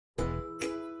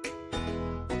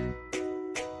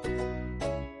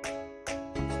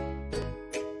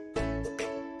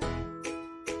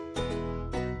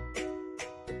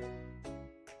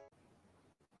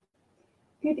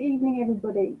Good evening,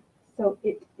 everybody. So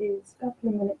it is a couple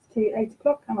of minutes to 8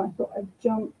 o'clock, and I thought I'd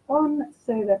jump on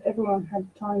so that everyone had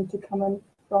time to come and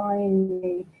find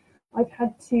me. I've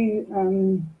had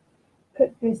to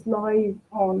put this live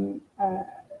on a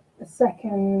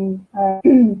second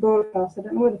broadcast. I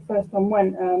don't know where the first one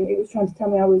went. It was trying to tell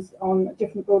me I was on a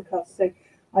different broadcast, so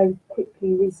I quickly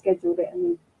rescheduled it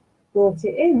and brought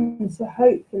it in. So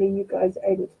hopefully you guys are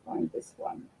able to find this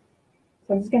one.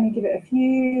 So I'm just going to give it a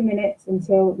few minutes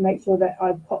until make sure that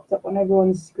I've popped up on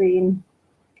everyone's screen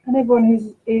and everyone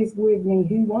who is with me,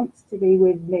 who wants to be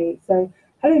with me. So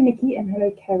hello, Nikki, and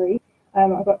hello, Kerry.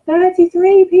 I've got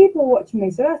 33 people watching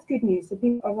me, so that's good news. So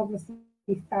people I've obviously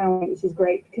found, which is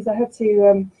great, because I had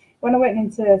to, when I went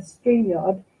into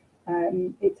StreamYard,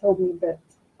 it told me that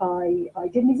I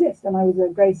didn't exist and I was a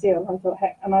grey seal. I thought,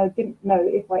 heck, and I didn't know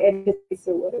if I edited this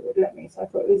or what it would let me. So I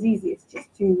thought it was easiest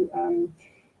just to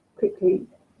quickly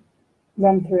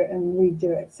run through it and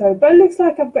redo it. So, but it looks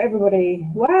like I've got everybody.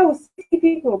 Wow, 60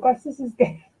 people. Gosh, this is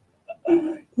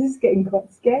getting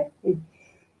quite scary.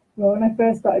 Well, when I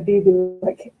first started doing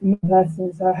like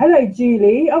person, so hello,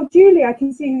 Julie. Oh, Julie, I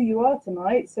can see who you are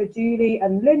tonight. So Julie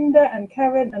and Linda and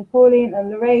Karen and Pauline and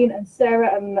Lorraine and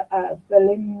Sarah and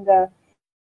Belinda.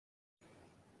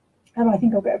 And I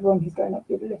think I've got everyone who's going up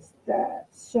the list there.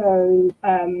 So,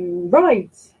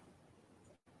 right.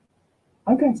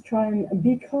 I'm going to try and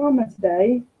be calmer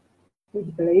today, would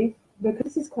you believe, because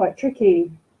this is quite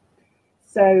tricky.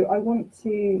 So I want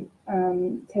to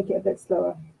take it a bit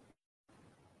slower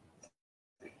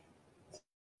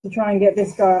to try and get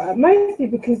this guy up, mostly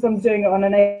because I'm doing it on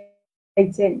an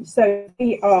 8-inch. So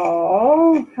we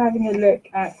are having a look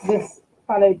at this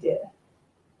Fallow Deer,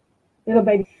 little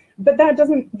baby, but that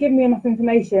doesn't give me enough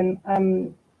information.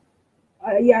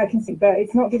 Yeah, I can see, but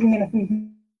it's not giving me enough information.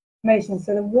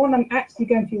 So the one I'm actually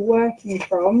going to be working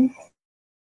from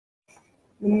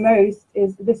the most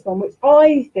is this one, which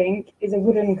I think is a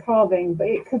wooden carving, but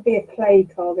it could be a clay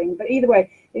carving. But either way,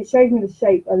 it shows me the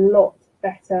shape a lot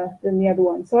better than the other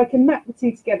one. So I can map the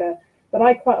two together, but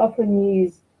I quite often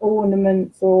use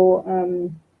ornaments or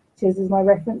as my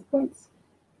reference points,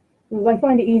 because I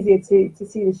find it easier to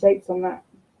see the shapes on that.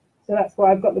 So that's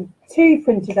why I've got the two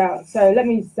printed out. So let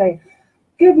me say,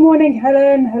 good morning,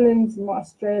 Helen. Helen's my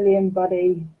Australian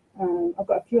buddy. I've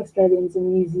got a few Australians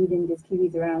and New Zealanders,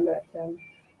 Kiwis around. But I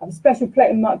have a special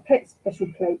place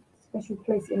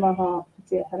in my heart,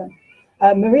 dear Helen.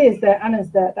 Maria's there, Anna's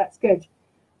there. That's good.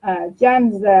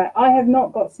 Jan's there. I have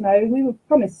not got snow. We were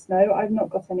promised snow. I've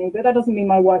not got any, but that doesn't mean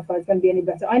my Wi-Fi is going to be any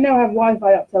better. I now have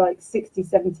Wi-Fi up to like 60,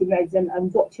 70 megs, and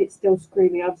watch it still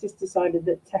screaming. I've just decided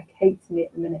that tech hates me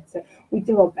at the minute, so we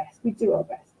do our best. We do our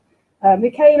best.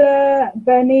 Michaela,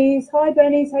 Bernice, hi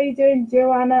Bernice, how you doing?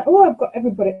 Joanna, oh, I've got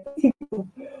everybody.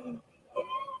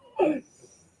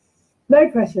 No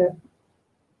pressure.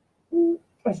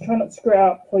 Let's try not to screw it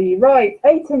up for you. Right,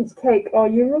 8-inch cake. Oh,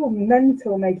 you're all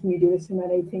mental making me do this from an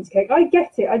 8-inch cake. I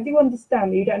get it. I do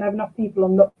understand that you don't have enough people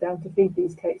on lockdown to feed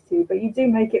these cakes to, but you do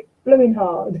make it blooming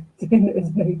hard doing it as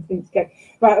an 8-inch cake.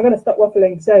 Right, I'm going to stop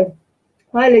waffling. So,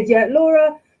 hi Lydia,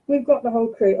 Laura, we've got the whole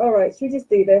crew. All right, should we just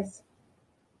do this?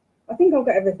 I think I'll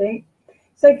get everything.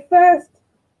 So first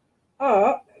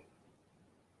up,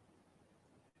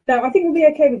 now I think we'll be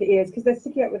okay with the ears because they're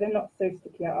sticky out, but they're not so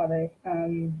sticky out, are they?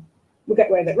 We'll get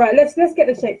away with it. Right, let's get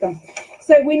the shape done.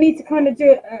 So we need to kind of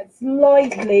do it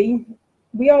slightly.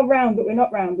 We are round, but we're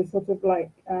not round. We're sort of like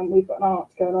we've got an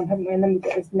arch going on, haven't we? And then we've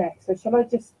got this neck. So shall I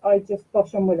just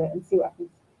bosh on with it and see what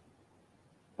happens?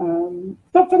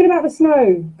 Stop talking about the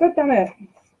snow. God damn it.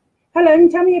 Helen,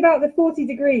 tell me about the 40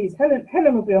 degrees. Helen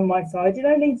will be on my side. You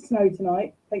don't need snow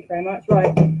tonight. Thank you very much.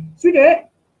 Right. Should we do it?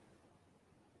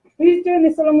 Who's doing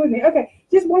this along with me? Okay,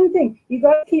 just one thing. You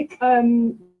guys keep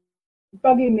bugging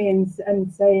me and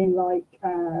saying, like,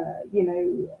 you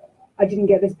know, I didn't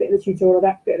get this bit of the tutorial,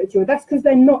 that bit of the tutorial. That's because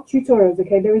they're not tutorials,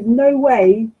 okay? There is no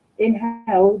way in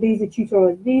hell these are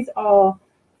tutorials. These are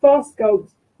fast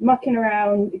sculpts, mucking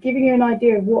around, giving you an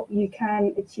idea of what you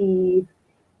can achieve.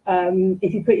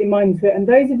 If you put your mind to it, and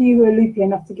those of you who are loopy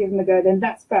enough to give them a go, then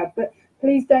that's fab. But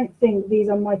please don't think these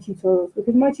are my tutorials,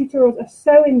 because my tutorials are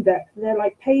so in-depth. They're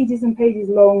like pages and pages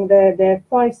long. They're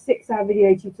 5-6 hour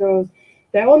video tutorials.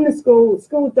 They're on the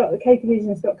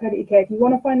school.cakeillusionist.co.uk. If you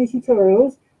want to find the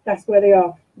tutorials, that's where they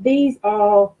are. These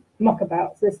are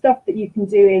muckabouts. They're stuff that you can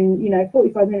do in, you know,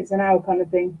 45 minutes, an hour kind of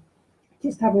thing.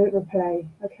 Just have a little play,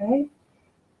 okay?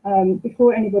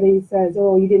 Before anybody says,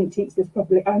 oh, you didn't teach this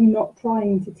properly, I'm not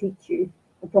trying to teach you.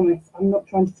 I promise. I'm not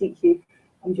trying to teach you.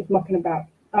 I'm just mucking about.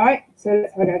 All right, so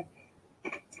let's have a go.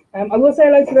 I will say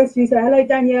hello to the rest of you. So hello,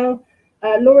 Danielle.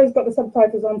 Laura's got the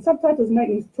subtitles on. Subtitles make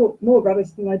me talk more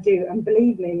rubbish than I do, and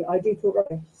believe me, I do talk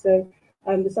rubbish. So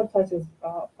the subtitles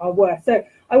are worse. So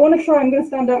I want to try. I'm going to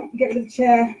stand up, get rid of the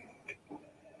chair.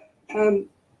 Do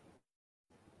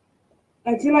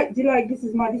you like? This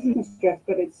is my dress,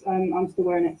 but it's I'm still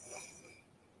wearing it.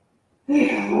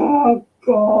 Oh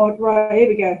God! Right, here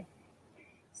we go.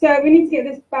 So we need to get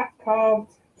this back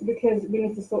carved because we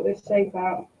need to sort this shape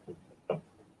out.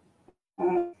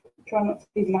 Try not to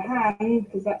use my hand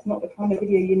because that's not the kind of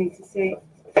video you need to see.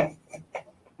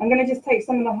 I'm going to just take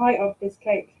some of the height off this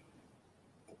cake.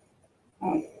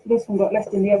 This one got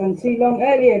left in the oven too long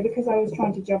earlier because I was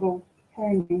trying to juggle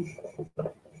parenting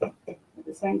at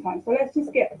the same time. So let's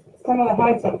just get some of the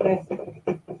height off this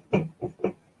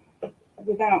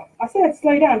without. I said I'd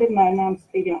slow down, didn't I? And now I'm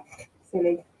speeding up.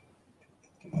 Silly.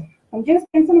 I'm just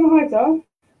getting some of the height off.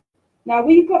 Now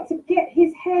we've got to get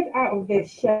his head out of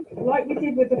this shape, like we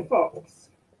did with the fox.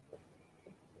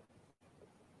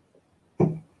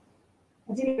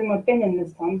 I didn't do my bin in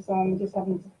this time, so I'm just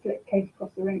having to flip cake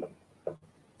across the ring.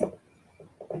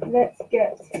 Let's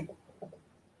get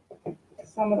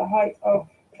some of the height off.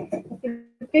 The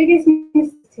biggest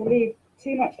mistake is to leave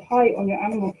too much height on your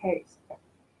animal cakes.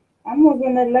 Animals,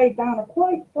 when they're laid down, are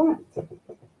quite flat.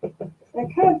 They're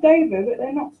curved over, but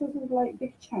they're not sort of like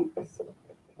big chunks.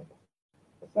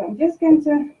 So I'm just going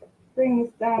to bring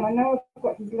this down. I know I've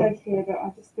got his leg here, but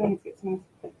I just still need to get some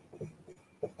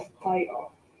height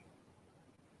off.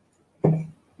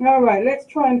 All right, let's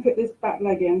try and put this back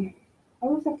leg in. I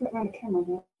always have to look around the camera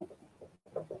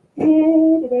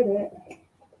here.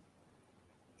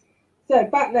 So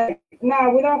back leg.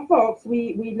 Now with our fox,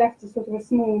 we left a sort of a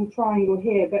small triangle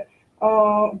here, but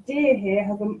our deer here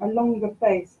has a longer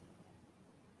face.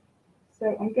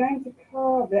 So I'm going to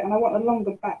carve it, and I want a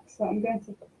longer back, so I'm going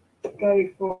to go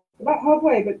for about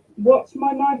halfway, but watch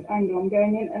my knife angle. I'm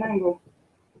going in an angle.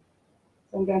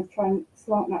 So I'm going to try and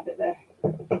slant that bit there.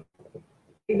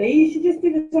 You should just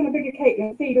do this on a bigger cake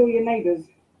and feed all your neighbours,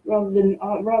 rather than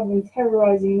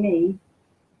terrorising me.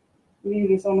 Do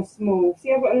this on a small.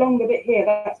 See, I've got a longer bit here.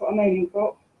 That's what I'm aiming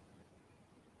for.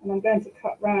 And I'm going to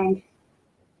cut round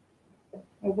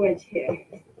a wedge here.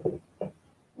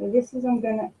 So this is, I'm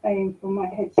going to aim for my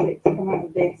head shape to come out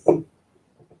of this.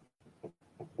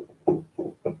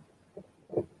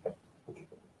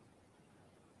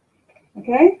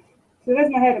 Okay, so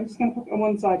there's my head. I'm just going to put it on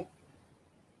one side.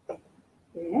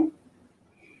 There.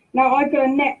 Now I've got a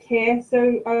neck here,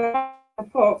 so our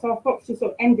fox just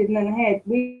sort of ended and then a head.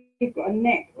 We've got a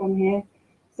neck on here,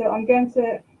 so I'm going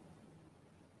to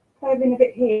curve in a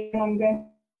bit here, and I'm going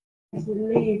to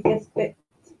leave this bit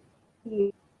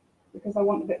here because I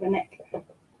want a bit of a neck.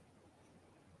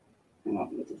 Hang on,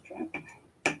 let me just try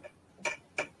and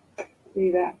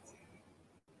do that.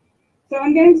 So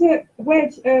I'm going to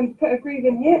wedge, put a groove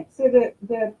in here so that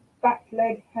the back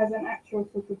leg has an actual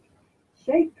sort of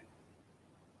shape,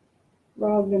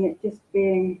 rather than it just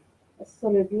being a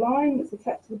solid line that's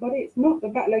attached to the body. It's not. The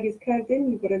back leg is curved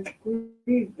in. You've got a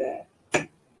groove there.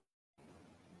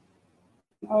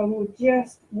 I will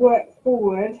just work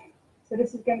forward. So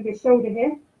this is going to be a shoulder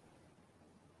here.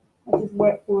 I'll just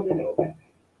work forward a little bit.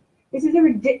 This is a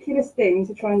ridiculous thing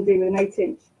to try and do with an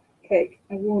 8-inch cake,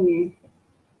 I warn you.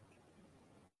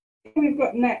 We've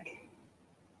got neck.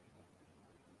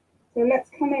 So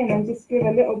let's come in and just give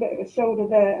a little bit of a shoulder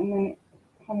there, and then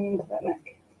coming into that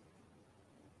neck.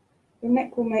 The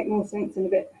neck will make more sense in a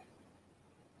bit,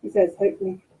 he says,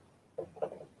 hopefully.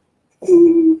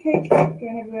 Okay,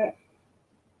 going over it.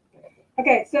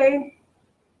 Okay, so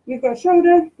you've got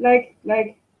shoulder, leg,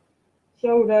 leg,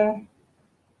 shoulder,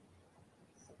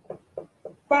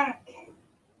 back,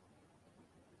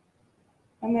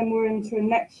 and then we're into a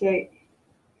neck shape.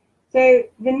 So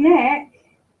the neck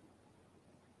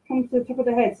comes to the top of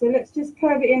the head. So let's just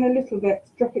curve it in a little bit,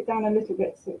 drop it down a little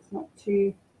bit so it's not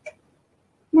too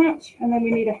much. And then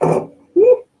we need a,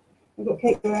 I've got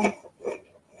cake around.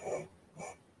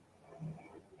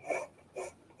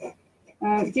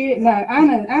 No,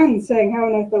 Anne's saying how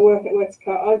on earth I work at West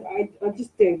Cut. I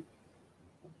just do.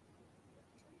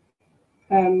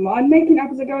 I'm making it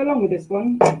up as I go along with this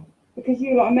one, because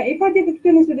if I did the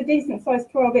thinness with a decent size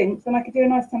 12-inch, then I could do a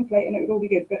nice template and it would all be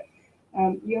good. But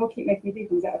you all keep making me do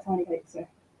things out of tiny cakes. So.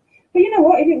 But you know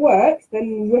what? If it works,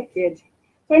 then wicked.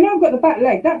 So I know I've got the back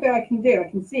leg. That bit I can do. I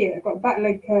can see it. I've got the back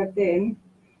leg curved in.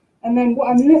 And then what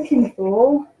I'm looking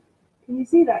for, can you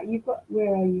see that?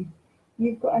 Where are you?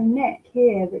 You've got a neck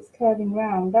here that's curving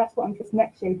round. That's what I'm just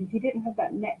neck shape. If you didn't have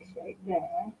that neck shape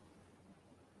there,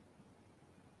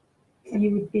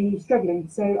 you would be struggling.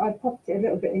 So I popped it a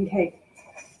little bit in cake.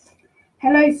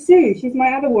 Hello, Sue. She's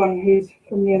my other one who's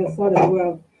from the other side of the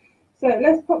world. So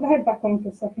let's pop the head back on for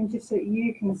a second, just so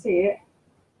you can see it.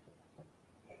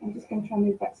 I'm just going to try and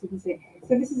move back so you can see it.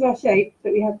 So this is our shape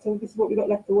that we had to, this is what we got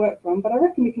left to work from, but I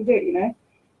reckon we can do it, you know.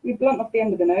 We blunt off the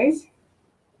end of the nose.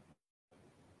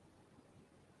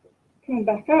 Coming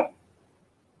back up.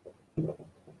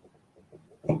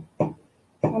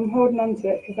 I'm holding on to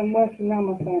it because I'm working around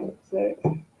my phone, so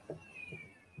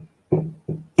I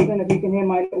don't know if you can hear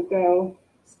my little girl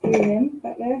screaming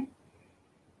back there.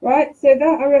 Right, so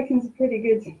that I reckon is a pretty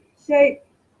good shape.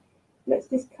 Let's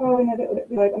just carve in a little bit.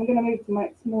 I'm going to move to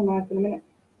my small knife in a minute.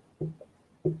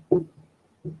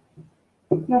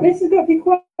 Now this has got to be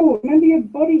quite cool. Remember, your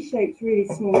body shape's really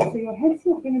small, so your head's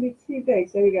not going to be too big.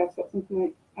 So there we go, I've got something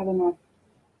like other knife.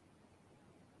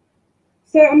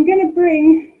 So I'm going to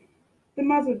bring the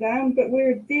muzzle down, but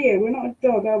we're a deer, we're not a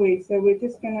dog, are we? So we're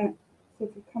just going to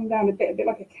sort of come down a bit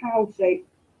like a cow shape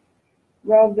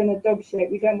rather than a dog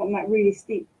shape. We don't want that really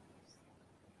steep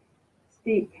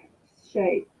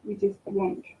shape. We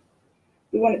want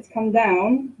it to come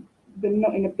down, but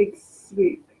not in a big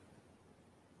swoop.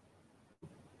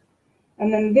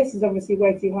 And then this is obviously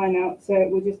way too high now, so it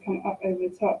will just come up over the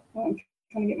top. Well, I'm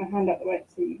trying to get my hand out the way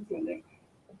so you can see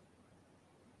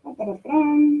what I'm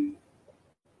doing.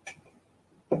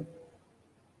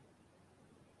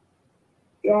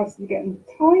 Gosh, you're getting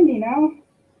tiny now.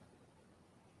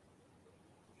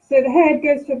 So the head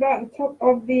goes to about the top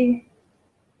of the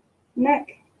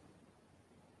neck,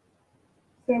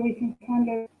 so we can kind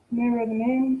of mirror them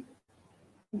in.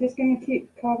 I'm just going to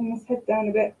keep carving this head down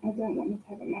a bit. I don't want to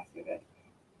have a mask of it.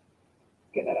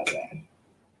 Get that up there.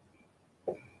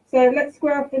 So let's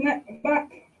square off the neck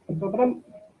back. And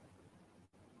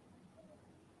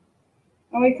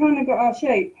we kind of got our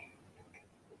shape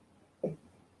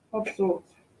of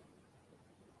sorts.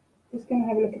 Just going to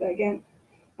have a look at that again.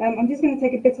 I'm just going to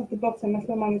take a bit off the bottom. That's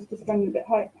why mine was just running a bit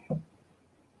high.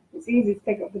 It's easy to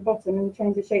take it off the bottom and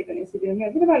change the shape that it's doing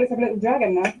here. Look at that, it looks like a little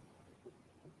dragon now.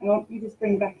 Hang on, you just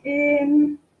bring back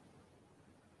in.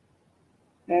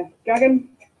 There, dragon.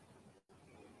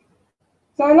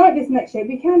 So I like this neck shape.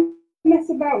 We can mess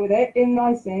about with it in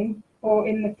icing or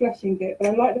in the fleshing bit, but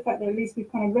I like the fact that at least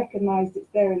we've kind of recognised it's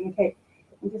there in the cake.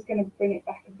 I'm just going to bring it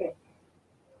back a bit.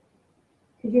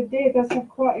 Because your deer does have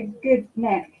quite a good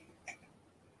neck.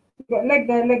 You've got leg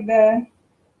there,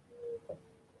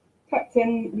 tucked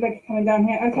in, leg coming down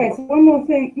here. Okay, so one more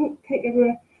thing. Ooh, cake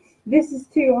everywhere. This is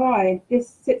too high. This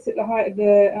sits at the height of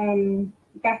the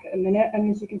back at the minute,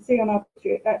 and as you can see on our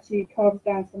picture, it actually carves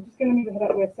down. So I'm just going to move the head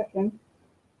that way a second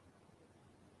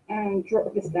and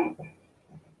drop this down.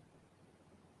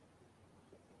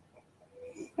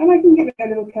 And I can give it a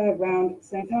little curve round at the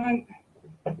same time.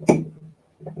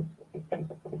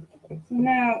 So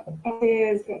now our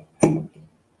ears got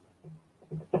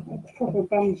a proper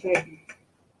bum shape.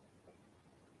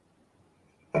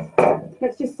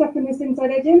 Let's just soften this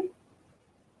inside edge in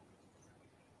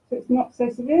so it's not so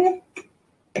severe.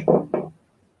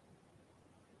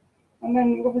 And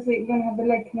then obviously we're going to have the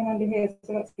leg coming under here,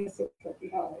 so that's going to sit pretty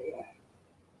high.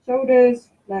 Shoulders,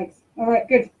 legs. All right,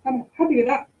 good. I'm happy with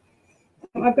that.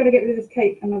 I've got to get rid of this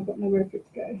cake and I've got nowhere for it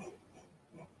to go.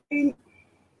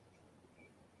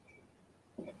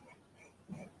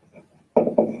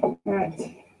 All right.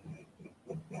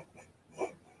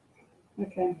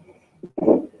 Okay.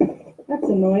 That's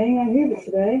annoying. I hear it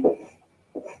today.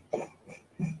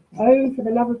 Oh, for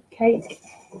the love of cake.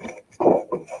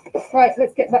 Right,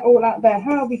 let's get that all out there.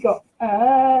 How have we got?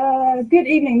 Good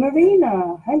evening,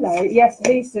 Marina. Hello. Yes,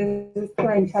 Lisa's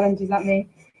throwing challenges at me.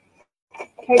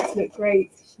 Cakes look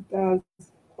great. She does.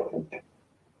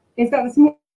 Is that the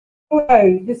small?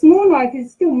 Oh, the small knife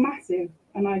is still massive,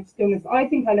 and I still miss. I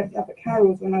think I left it up at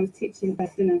Carol's when I was teaching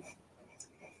first dinner.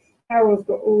 Carol's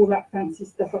got all that fancy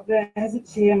stuff up there, hasn't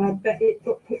she? And I bet it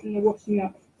got put in the washing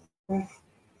up. I'm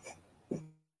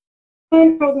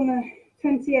on the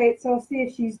 28th, so I'll see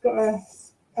if she's got a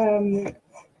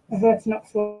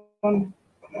Vertinox one.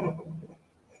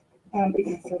 A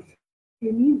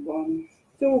new one.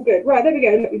 It's all good. Right, there we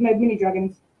go. Look, we've made mini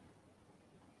dragons.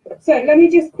 So let me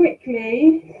just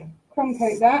quickly crumb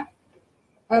coat that.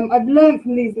 I've learned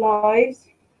from these lives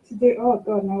to do. Oh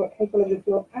God, now I've got cake all over the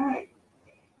floor.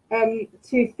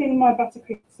 To thin my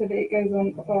buttercream so that it goes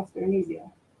on faster and easier.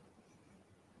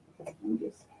 I'm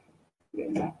just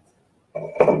doing that.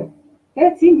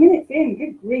 13 minutes in,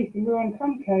 good grief, and we're on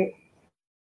crumb coat.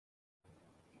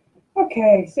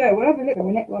 Okay, so we'll have a look a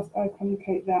minute whilst I crumb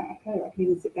coat that. Okay, I can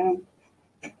even sit down.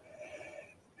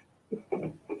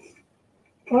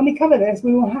 When we cover this,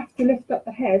 we will have to lift up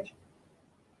the head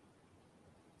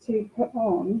to put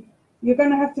on. You're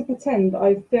going to have to pretend that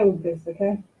I've filled this,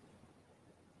 okay?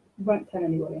 I won't tell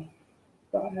anybody.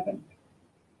 but I haven't.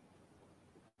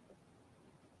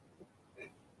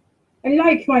 I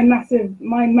like my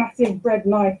massive bread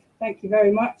knife. Thank you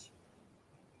very much.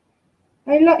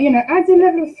 I like, you know, adds a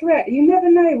level of threat. You never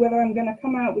know whether I'm going to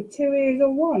come out with 2 ears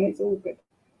or 1. It's all good.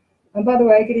 And by the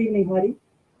way, good evening, Heidi.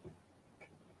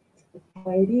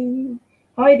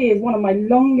 Heidi is one of my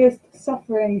longest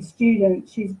suffering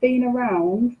students. She's been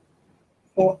around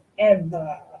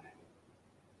forever.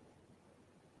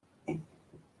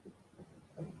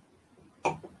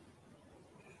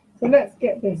 So let's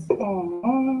get this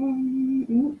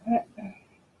on.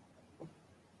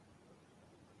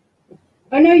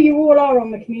 I know you all are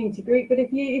on the community group, but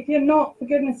if you're not, for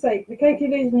goodness sake, the Cake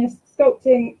Illusionist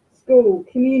Sculpting School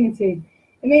community,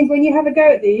 it means when you have a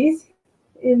go at these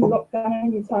in lockdown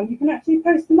any time, you can actually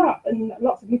post them up, and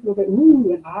lots of people will go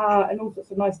ooh and ah and all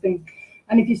sorts of nice things.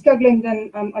 And if you're struggling,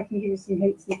 then I can give you some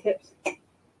hints and tips.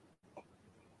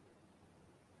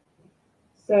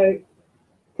 So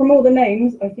from all the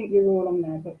names, I think you're all on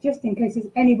there, but just in case there's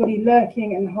anybody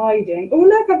lurking and hiding. Oh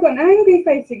look, I've got an angry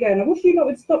face again. I wish you lot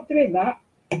would stop doing that.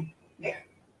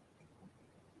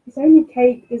 It's only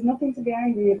cake, there's nothing to be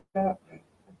angry about.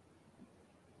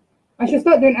 I should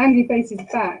start doing angry faces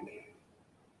back.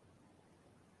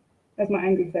 That's my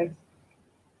angry face.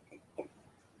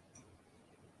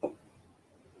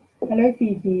 Hello,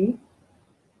 Fifi.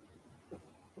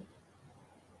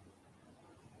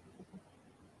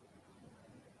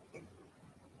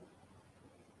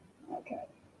 Okay.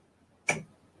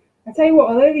 I tell you what,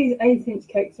 although these 8-inch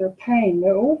cakes are a pain,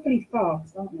 they're awfully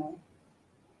fast, aren't they?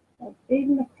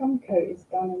 Even the crumb coat is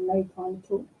done in no time at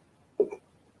all.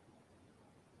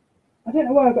 I don't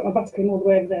know why I've got my buttercream all the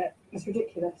way over there. It's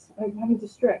ridiculous. I'm having to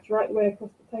stretch right the way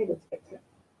across the table to fix it.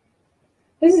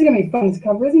 This is going to be fun to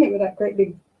cover, isn't it, with that great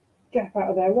big gap out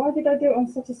of there? Why did I do it on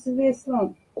such a severe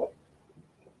slant? All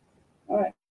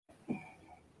right.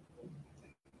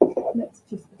 Let's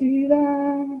just do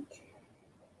that.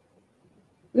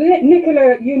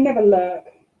 Nicola, you never lurk.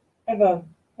 Ever.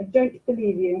 I don't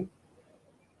believe you.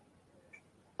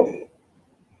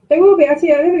 There will be, actually,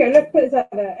 there we go, let's put this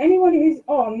out there. Anyone who's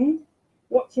on,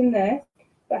 watching this,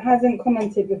 that hasn't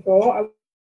commented before, I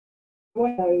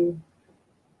want to know.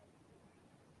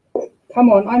 Come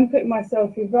on, I'm putting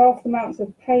myself through vast amounts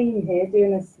of pain here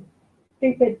doing a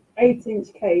stupid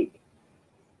 8-inch cake.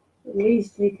 The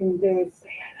least you can do is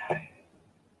say hello.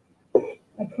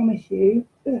 I promise you,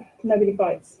 nobody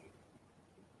bites.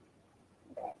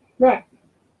 Right.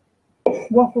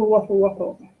 Waffle, waffle,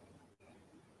 waffle.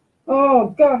 Oh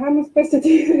God, how am I supposed to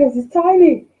do this? It's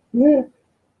tiny. Yeah.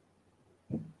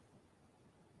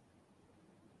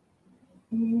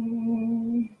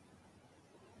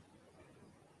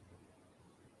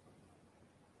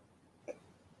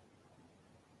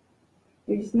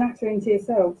 You're just nattering to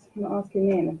yourselves, not asking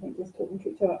me anything, just talking to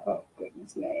each other. Oh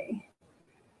goodness me.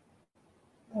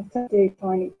 I have to do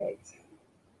tiny cakes.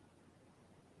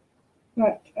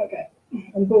 Right, okay.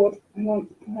 I'm bored. Hang on,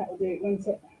 that'll do, won't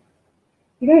it?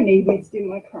 You don't need me to do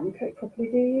my crumb coat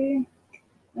properly, do you?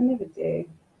 I never do.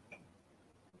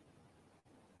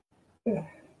 Ugh.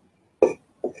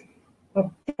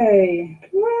 Okay.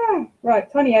 Ah, right,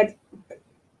 tiny head.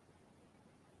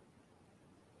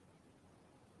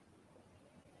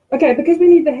 Okay, because we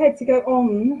need the head to go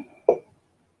on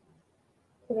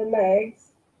for the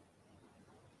legs,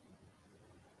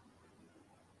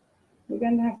 we're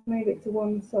going to have to move it to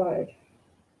one side.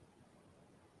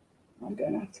 I'm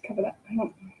going to have to cover that. Hang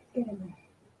on. Get in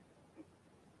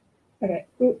there. Okay.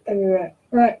 Ooh, everywhere.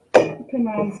 Right. Clean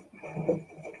my hands.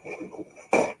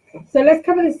 So let's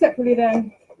cover this separately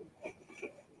then.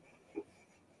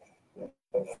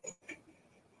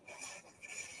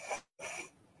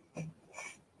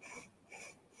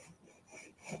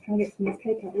 Try and get some of this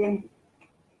cake out of the way.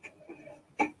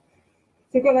 So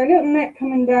you've got that little neck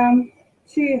coming down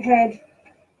to your head,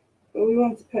 but we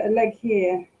want to put a leg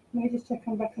here. Let me just check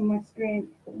I'm back on my screen.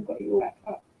 I've got you all back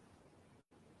up.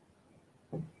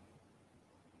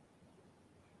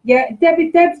 Yeah,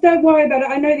 Debs, don't worry about it.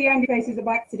 I know the angry faces are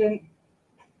by accident.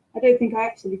 I don't think I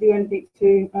actually do anything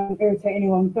to irritate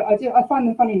anyone, but I find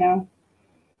them funny now.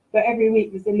 But every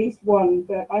week there's at least one.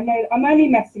 But I know I'm only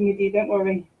messing with you. Don't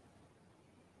worry.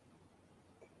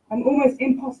 I'm almost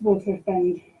impossible to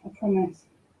offend. I promise.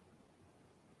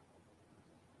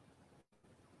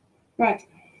 Right.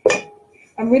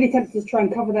 I'm really tempted to try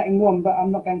and cover that in one, but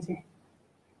I'm not going to.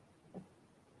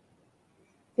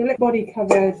 So let body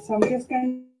covered. So I'm just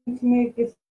going to move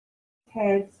this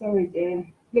head. Sorry, dear.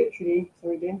 Literally,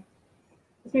 sorry, dear.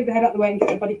 Let's move the head out the way and get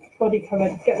the body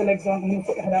covered. Get the legs on and we'll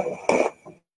put the head out.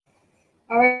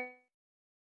 All right.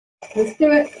 Let's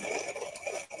do it.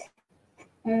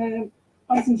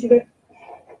 icing sugar.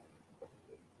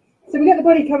 So we get the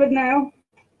body covered now,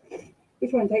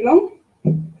 which won't take long.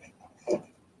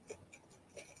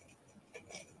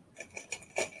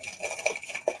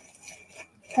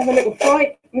 Have a little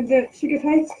fry with the sugar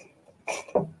paste.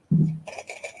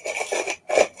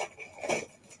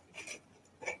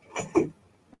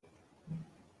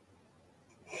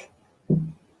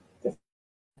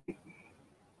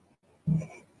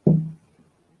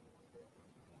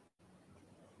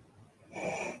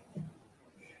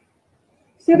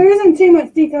 So there isn't too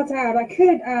much detail to add. I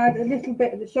could add a little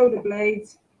bit of the shoulder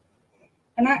blades,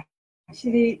 and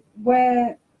actually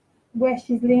where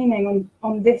she's leaning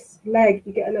on this leg,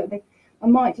 you get a little bit. I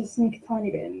might just sneak a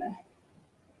tiny bit in there,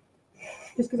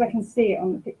 just because I can see it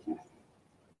on the picture.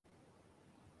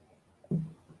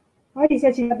 Heidi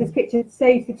said she had this picture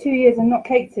saved for 2 years and not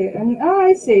caked it, and oh,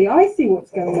 I see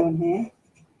what's going on here.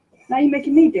 Now you're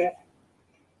making me do it.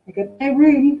 I got no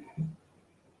room,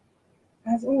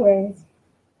 as always.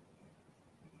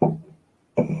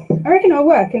 I reckon it'll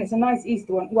work, and it's a nice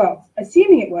Easter one. Well,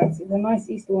 assuming it works, it's a nice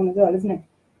Easter one as well, isn't it?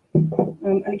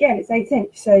 And again, it's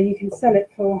 8-inch, so you can sell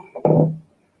it for,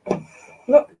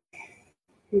 look,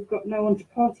 you've got no one to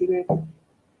party with.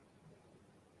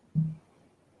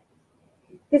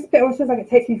 This bit always feels like it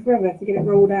takes me forever to get it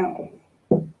rolled out.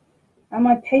 And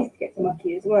my paste gets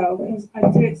mucky as well, because I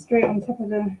do it straight on top of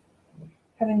the,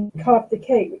 having carved the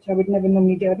cake, which I would never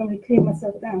normally do. I'd normally clean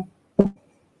myself down.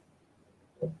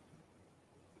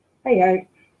 Hey ho.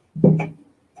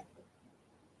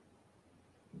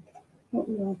 What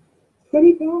we are?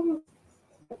 20 bars.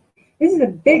 This is a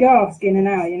big ask in an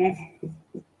hour, you know.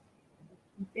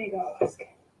 Big ask.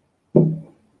 Let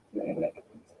me have a look.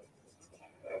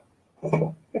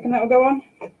 Reckon that will go on?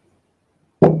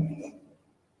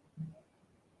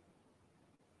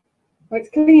 Well, it's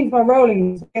cleaned by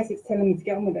rolling, so I guess it's telling me to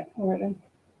get on with it. All right then.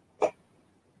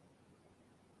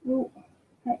 Oh,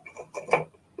 heck.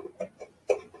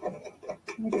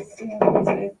 Let me just see how close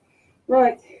it is.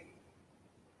 Right.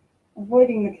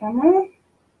 Avoiding the camera.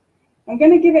 I'm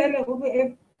going to give it a little bit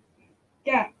of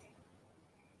gap.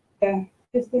 Yeah,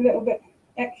 just a little bit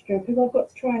extra, because I've got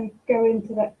to try and go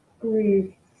into that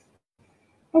groove.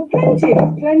 Oh, plenty,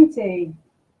 plenty.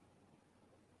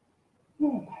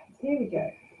 Oh, here we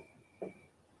go.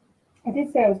 I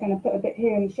did say I was going to put a bit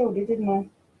here in the shoulder, didn't I?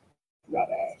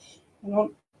 Rubbish. Hang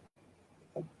on.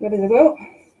 Good as I will.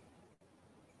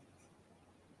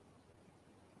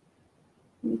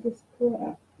 Let me just pull it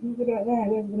up. Look at there.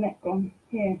 Where's the neck gone?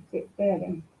 Here, so it's there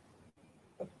then.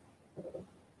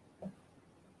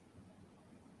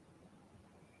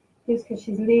 Just because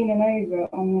she's leaning over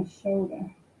on the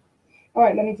shoulder. All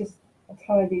right, let me just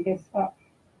tidy this up.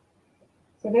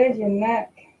 So there's your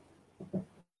neck.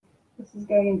 This is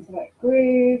going into that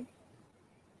groove.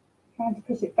 Trying to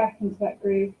push it back into that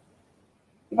groove.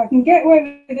 If I can get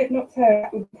away with it not tearing,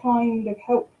 that would be kind of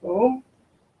helpful.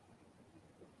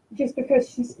 Just because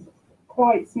she's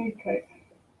quite smooth coat.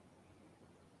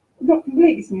 Not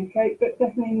completely smooth coat, but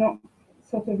definitely not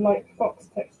sort of like fox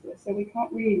texture. So we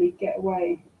can't really get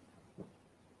away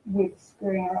with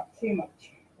screwing her up too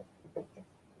much.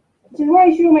 Which is why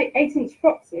you should all make 8-inch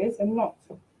foxes and not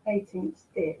 8-inch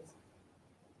deers.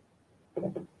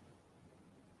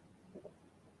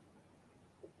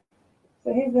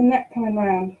 So here's the neck coming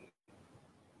round.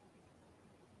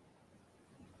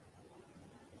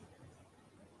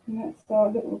 And that's our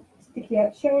little sticky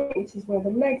out shoulder, which is where the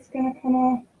leg's going to come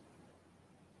off.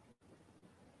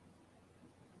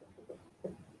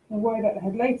 We'll worry about the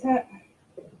head later.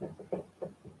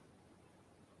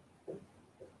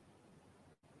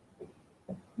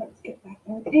 Let's get that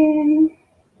one in.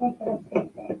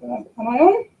 Am I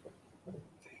on?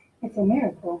 It's a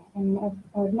miracle. And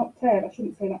I've not teared. I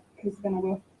shouldn't say that because then I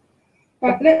will.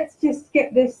 Right, let's just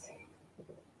get this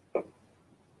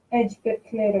edge bit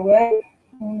cleared away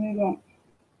and move on.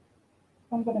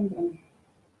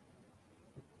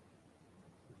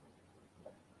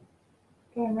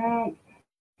 Going round.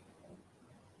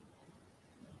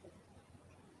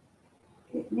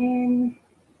 Getting in.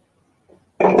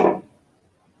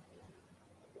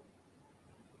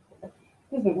 This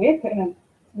is a bit weird putting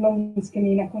a long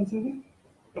skinny neck on something.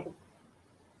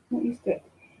 Not used to it.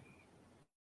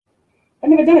 I've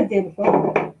never done a deer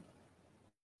before.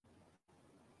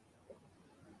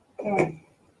 Right.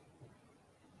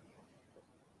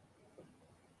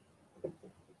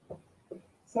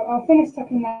 So I'll finish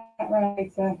tucking that around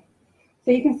later.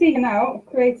 So you can see now,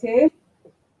 creative.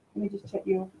 Let me just check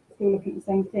you're still looking at the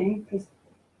same thing, because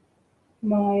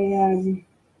my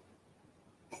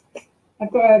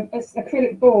I've got a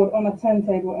acrylic board on a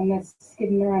turntable and they're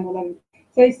skidding around all over.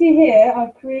 So you see here,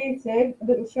 I've created a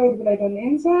little shoulder blade on the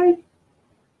inside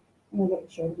and a little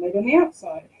shoulder blade on the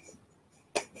outside.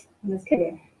 And let's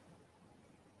go.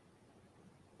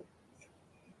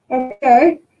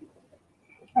 Okay,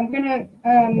 I'm going to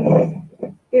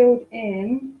build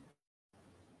in.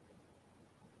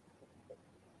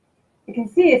 You can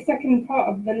see a second part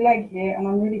of the leg here, and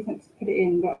I'm really tempted to put it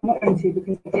in, but I'm not going to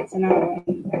because it's an hour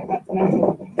and that's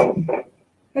mental.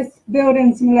 Let's build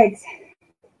in some legs.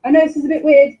 I know this is a bit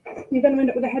weird. You're going to end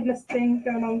up with a headless thing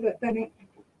going on, but then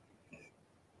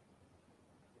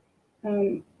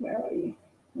where are you?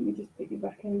 Let me just put you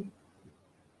back in.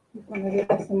 You've gone over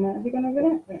there somewhere. Have you gone over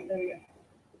there? Oh, there we go.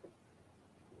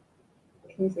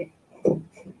 Can you see?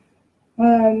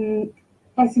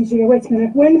 Icing sugar. Wait a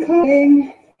minute. When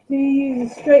cutting, do you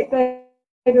use a straight blade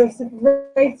or a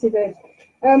serrated edge?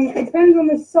 It depends on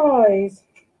the size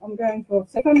I'm going for.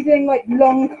 So if I'm doing like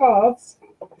long carves,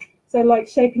 so like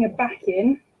shaping a back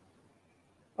in,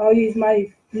 I'll use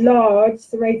my large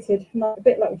serrated, a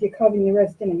bit like if you're carving your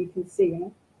roast dinner, you can see,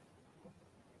 you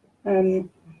know.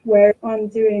 Where I'm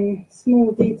doing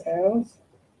small details,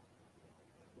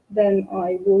 then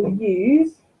I will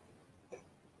use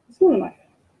a smaller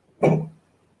knife.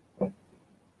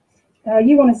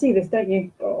 You want to see this, don't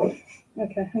you? Oh,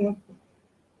 okay, hang on.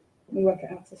 Let me work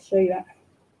it out to show you that.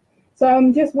 So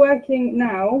I'm just working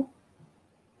now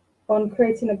on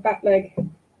creating a back leg.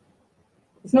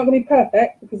 It's not going to be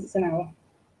perfect because it's an hour.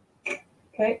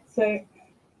 Okay, so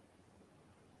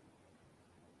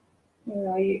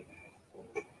where are you?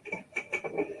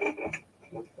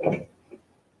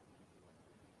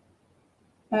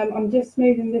 I'm just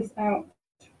smoothing this out,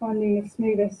 finding the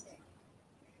smoothest.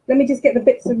 Let me just get the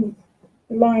bits of the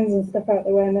lines and stuff out of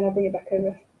the way, and then I'll bring it back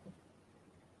over.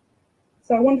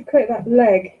 So I want to create that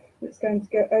leg that's going to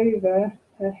go over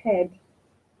her head.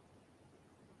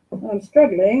 I'm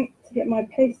struggling to get my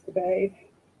paste to behave.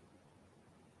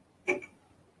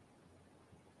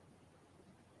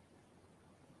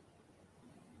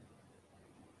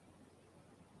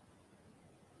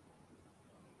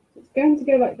 It's going to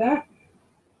go like that.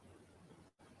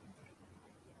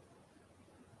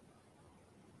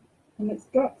 And it's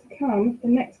got to come, the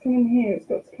neck's coming here, it's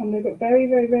got to come, they've got very,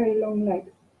 very, very long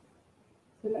legs.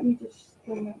 So let me just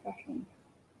bring that back in.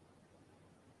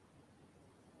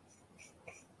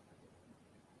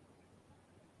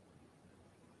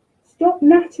 Stop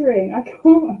nattering, I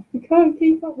can't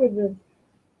keep up with them.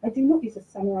 I do not use a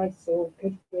samurai sword,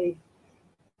 good grief.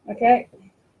 Okay.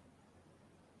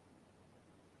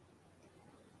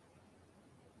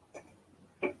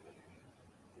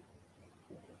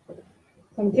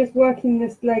 So I'm just working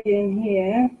this leg in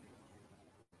here.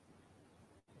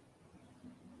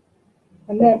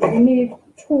 And then we need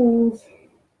tools.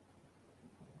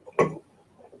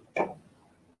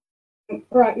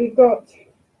 Right, we've got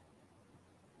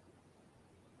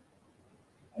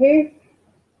hoof,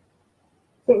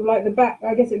 sort of like the back,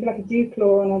 I guess it'd be like a dew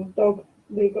claw on a dog.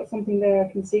 We've got something there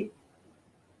I can see.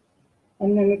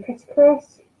 And then we cut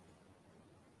across.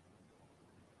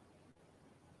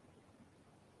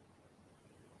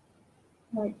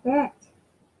 Like that.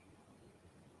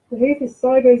 The hoof is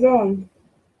sideways on.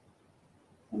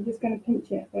 I'm just going to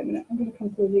pinch it. Wait a minute, I'm going to come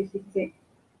towards you so you can see.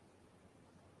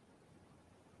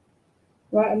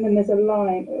 Right, and then there's a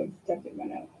line. Oh, just jabbed it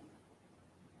right out.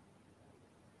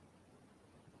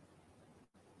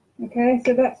 Okay,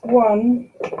 so that's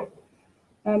one.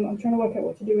 I'm trying to work out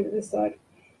what to do with it this side.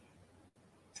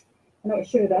 I know I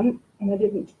should have done, and I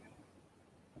didn't.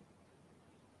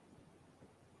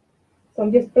 So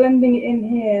I'm just blending it in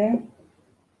here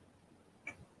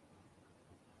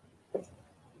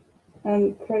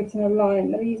and creating a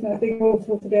line. Let me use my big raw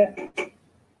tool to do it.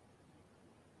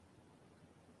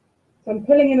 So I'm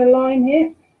pulling in a line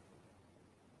here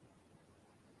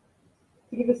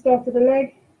to give the start of the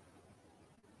leg.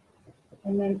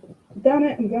 And then down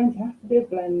it, I'm going to have to do a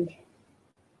blend.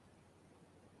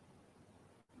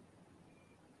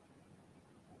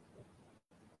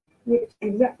 Which is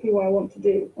exactly what I want to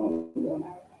do on 1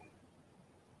 hour.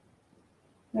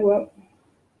 Oh well.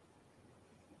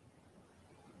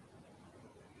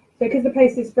 So because the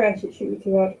paste is fresh, it shouldn't be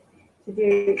too hard to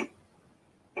do.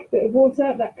 A bit of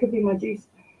water, that could be my juice.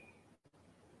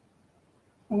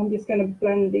 And I'm just going to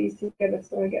blend these together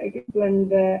so I get a good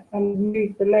blend there and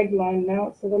move the leg line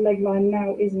now. So the leg line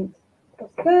now isn't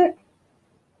across there.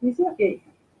 He's lucky.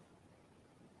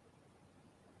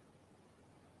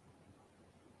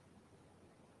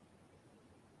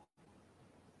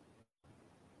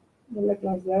 The leg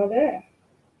lines are there.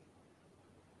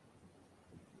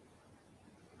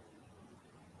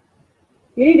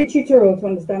 You need a tutorial to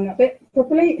understand that bit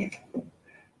properly.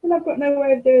 And I've got no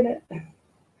way of doing it.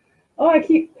 Oh, I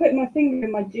keep putting my finger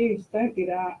in my juice. Don't do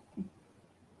that.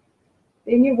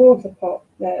 In your water pot.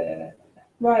 There.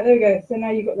 Right, there we go. So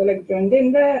now you've got the leg joined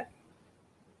in there.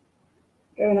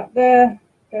 Going up there.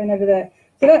 Going over there.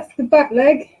 So that's the back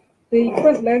leg. The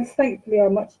front legs, thankfully, are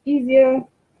much easier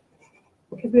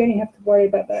because we only have to worry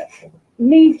about that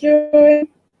knee joint.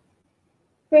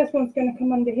 First one's going to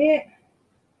come under here.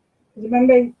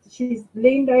 Remember, she's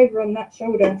leaned over on that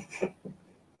shoulder.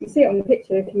 You see it on the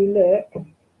picture if you look.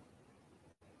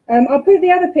 I'll put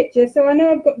the other picture. So I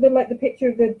know I've got the picture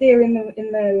of the deer in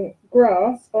the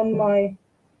grass on my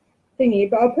thingy,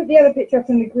 but I'll put the other picture up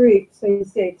in the group so you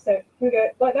see. So here we go,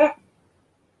 like that.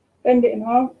 Bend it in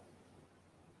half.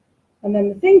 And then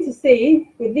the thing to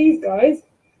see with these guys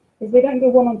is they don't go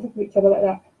one on top of each other like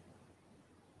that.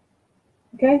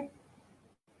 Okay?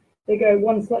 They go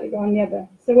one slightly behind the other.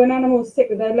 So when animals sit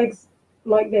with their legs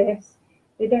like this,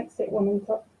 they don't sit one on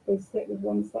top, they sit with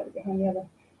one slightly behind the other.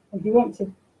 And if you want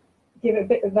to give it a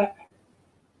bit of that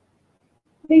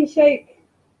V shape,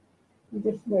 you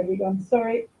just, where have you gone?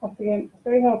 Sorry, off again. It's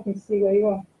very hard for me to see where you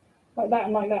are. Like that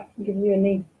and like that, and gives you a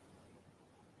knee.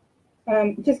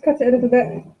 Just cut it a little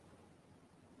bit.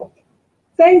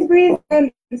 Sainsbury's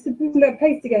and it's a little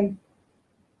paste again.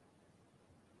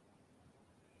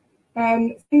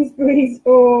 Sainsbury's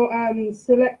or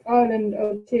Select Island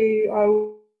are two I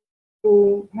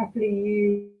will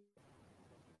happily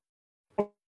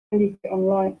use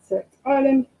online. Select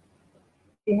Island.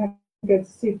 You have to go to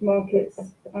supermarkets.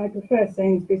 I prefer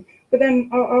Sainsbury's, but then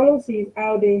I'll also use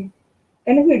Aldi.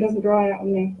 Anything that doesn't dry out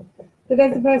on me. So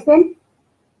there's the first one.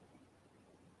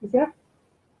 Is that?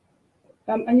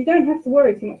 And you don't have to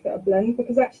worry too much about a blend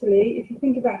because actually, if you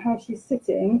think about how she's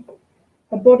sitting,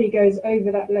 her body goes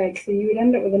over that leg, so you would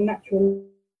end up with a natural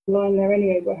line there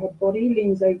anyway, where her body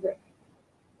leans over it.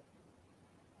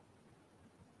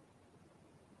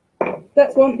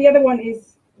 That's one. The other one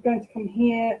is going to come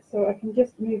here, so I can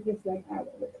just move this leg out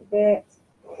a little bit.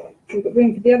 So we've got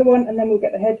room for the other one, and then we'll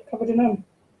get the head covered and on.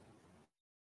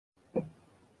 What are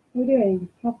we doing?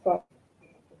 Half part.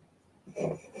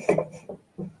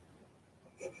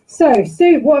 So,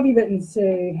 Sue, what have you written,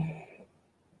 Sue?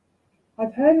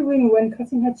 I've heard a rumour when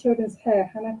cutting her children's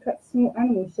hair, Hannah cut small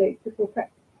animal shapes just for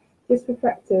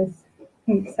practice.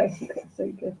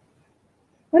 So good.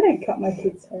 I don't cut my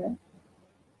kids' hair.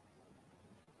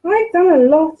 I've done a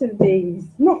lot of these.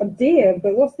 Not a deer,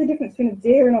 but what's the difference between a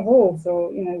deer and a horse,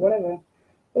 or whatever?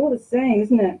 They're all the same,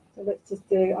 isn't it? So let's just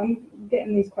do. I'm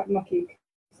getting these quite mucky.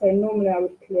 So normally I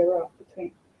would clear up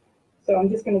between. So I'm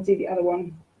just going to do the other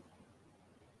one.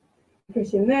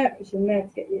 Push in there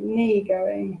to get your knee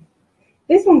going.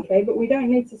 This one, okay, but we don't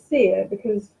need to see it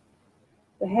because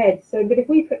the head. So, but if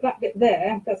we put that bit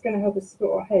there, that's going to help us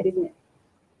support our head, isn't it?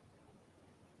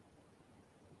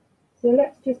 So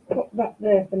let's just pop that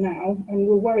there for now, and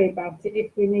we'll worry about it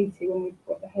if we need to when we've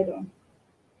got the head on.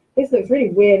 This looks really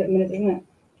weird at the minute, doesn't it?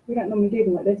 We don't normally do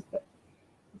them like this, but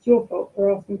it's your fault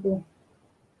for asking for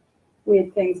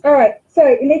weird things. All right,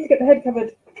 so we need to get the head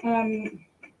covered.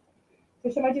 So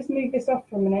shall I just move this off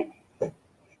for a minute?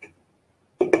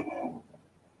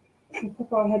 And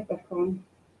pop our head back on.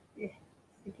 Yeah,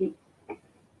 sticky.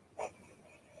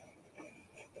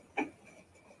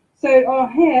 So our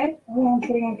hair, oh, I'm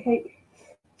putting on cake.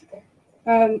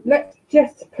 Let's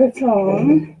just put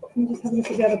on, let me just have a look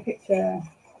at the other picture.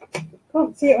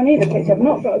 Can't see it on either picture. I've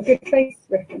not got a good face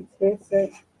reference here, so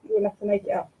we'll have to make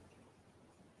it up.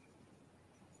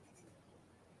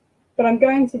 But I'm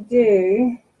going to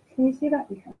do, can you see that?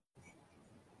 You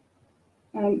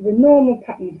can. The normal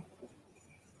pattern,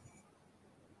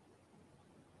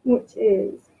 which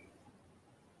is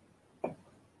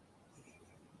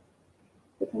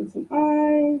put on some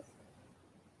eyes.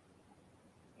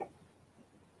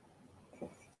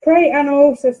 Prey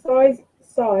animal, so size.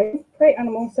 Prey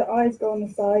animal, so eyes go on the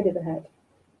side of the head.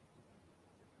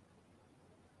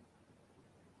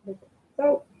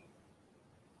 So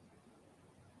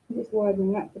just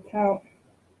widen that bit out.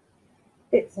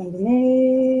 Bits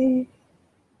underneath.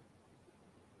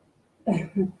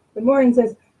 The Maureen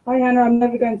says, "Hi Hannah, I'm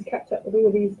never going to catch up with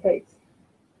all these cakes."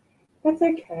 That's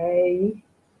okay.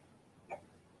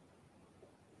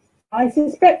 I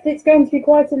suspect it's going to be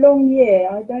quite a long year.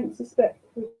 I don't suspect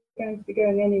we're going to be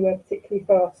going anywhere particularly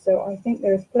fast, so I think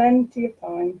there is plenty of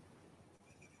time.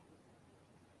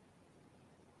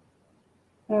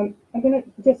 I'm going to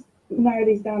just narrow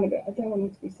these down a bit. I don't want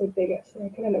them to be so big, actually. I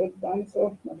could end up with a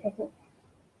dinosaur, not careful.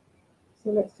 So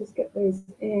let's just get those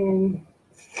in.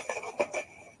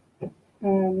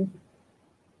 And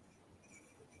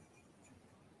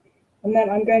then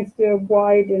I'm going to do a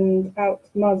widened out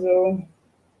muzzle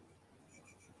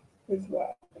as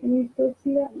well. Can you still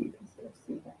see that? You can still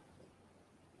see that.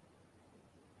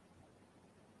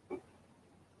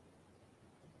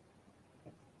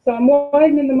 So I'm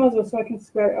widening the muzzle so I can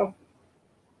square it off.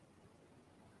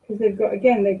 Because they've got,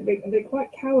 again, they're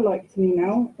quite cow-like to me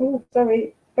now. Oh,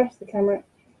 sorry, bash the camera.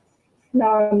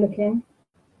 Now I'm looking.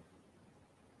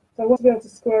 So I want to be able to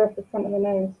square off the front of the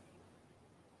nose.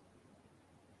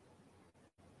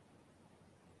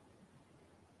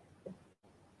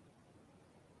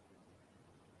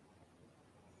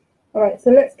 All right,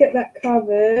 so let's get that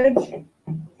covered.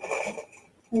 I'm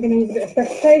going to use a bit of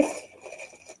fresh paste.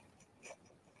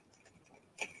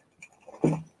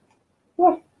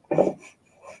 Whoa.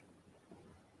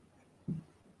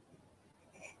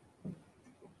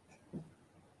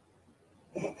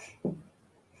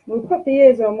 We'll put the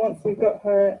ears on once we've got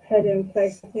her head in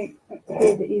place. I think that's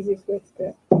probably the easiest way to do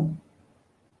it.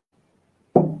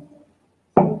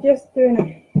 I'm just doing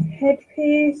a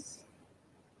headpiece.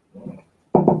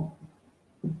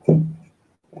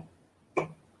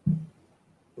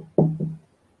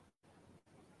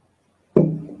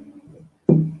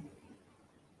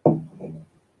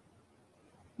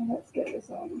 Let's get this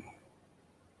on.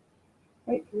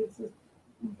 Wait, this is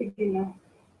big enough.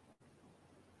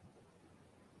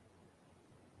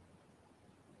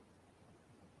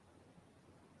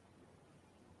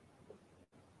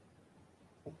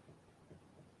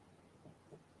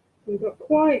 We've got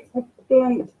quite a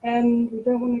blunt end. We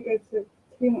don't want to go to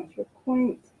too much of a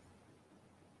point.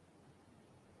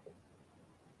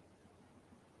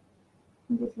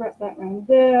 And just wrap that around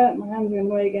there. My hands are in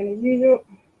the way again as usual.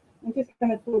 I'm just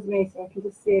kind of towards me so I can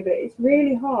just see a bit. It's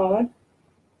really hard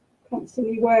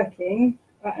constantly working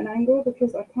at an angle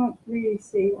because I can't really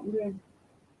see what I'm doing.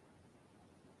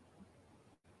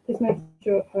 Just make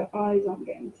sure her eyes aren't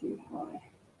getting too high.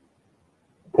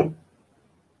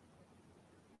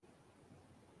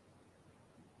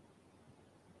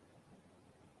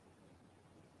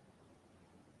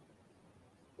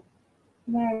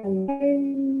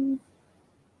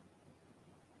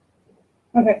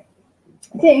 Okay,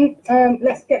 I think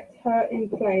let's get her in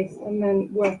place and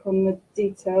then work on the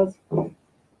details. We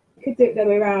could do it the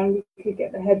other way around. We could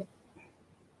get the head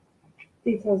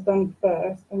details done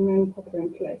first and then pop her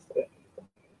in place. But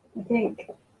I think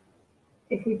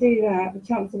if we do that, the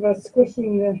chance of us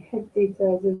squishing the head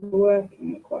details is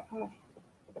working are quite high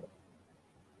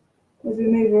as we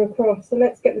move her across. So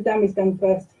let's get the damage done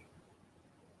first,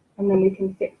 and then we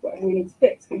can fix whatever we need to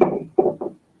fix.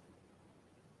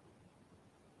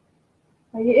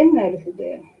 Are you in there, little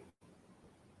dear?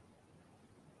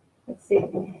 Let's see.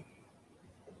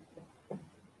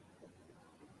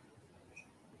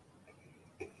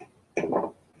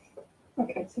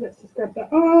 Okay, so let's just grab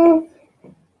that off.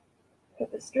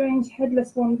 Put the strange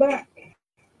headless one back.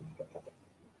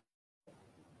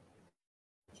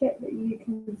 Check that you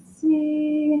can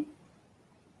see.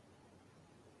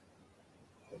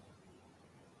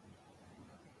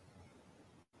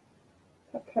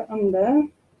 Tuck her under.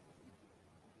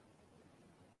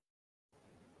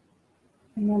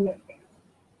 And then look.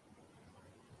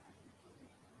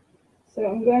 So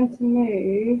I'm going to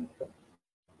move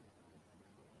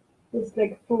this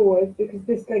leg forward because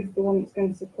this leg's the one that's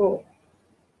going to support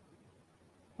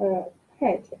her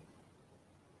head.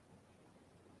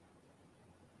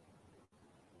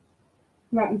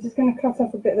 Right, I'm just going to cut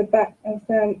off a bit of the back of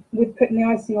with putting the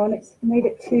icing on. It's made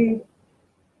it too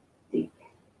deep.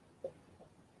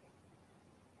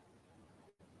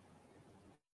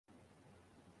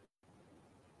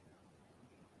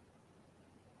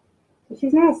 So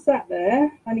she's now sat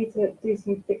there. I need to do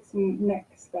some fixing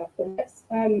neck stuff. But let's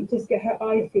just get her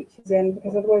eye features in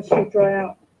because otherwise she'll dry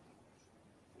out.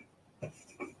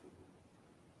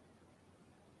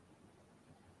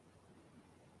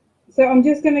 So I'm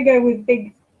just going to go with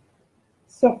big,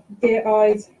 soft deer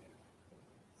eyes.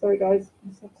 Sorry guys, I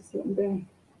just have to see what I'm doing.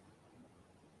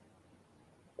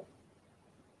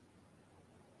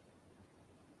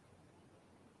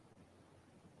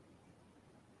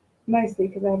 Mostly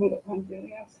because I haven't got time to do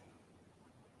anything else.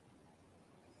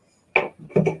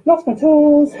 Lost my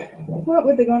tools. What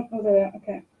would they gone? Oh, there they are.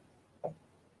 Okay.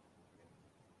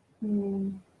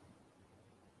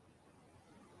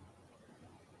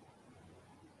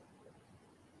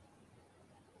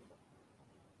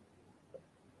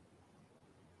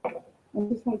 I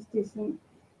just want to do some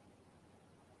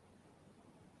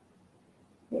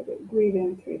little bit of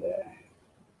breathing through there.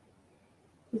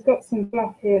 She's got some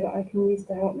fluff here that I can use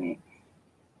to help me.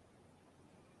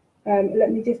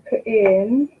 Let me just put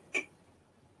in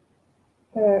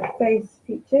her face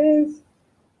features.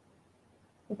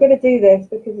 I've got to do this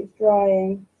because it's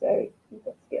drying, so we've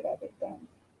got to get that bit done.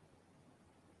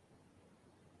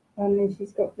 And then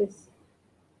she's got this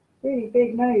really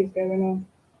big nose going on.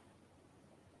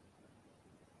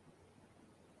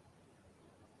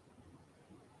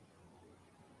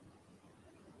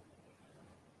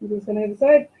 Do this on the other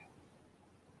side.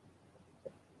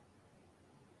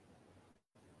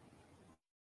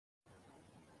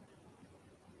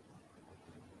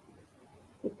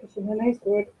 Keep pushing her nose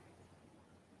forward.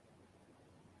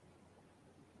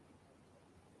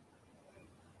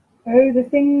 Oh, the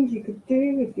things you could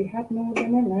do if you had more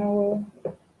than an hour.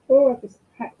 Oh, I just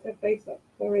hacked her face up,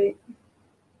 sorry.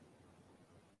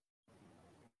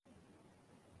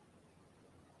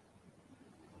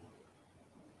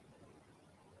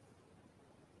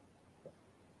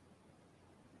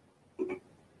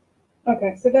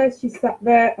 Okay, so there she sat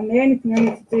there, and the only thing I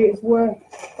need to do is work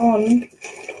on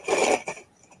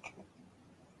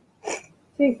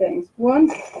two things. One,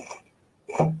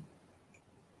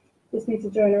 just need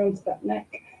to join her onto that neck.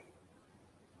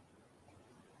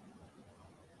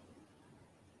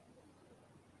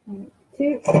 And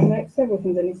two, no, several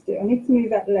things I need to do. I need to move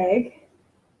that leg,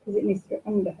 because it needs to go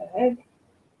under her head,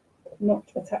 not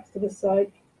attached to this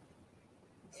side.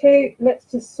 Two, let's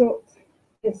just sort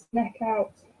this neck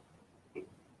out.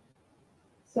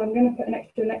 So I'm going to put an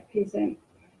extra neck piece in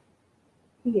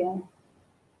here.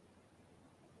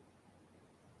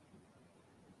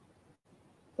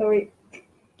 Sorry,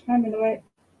 hand in the way.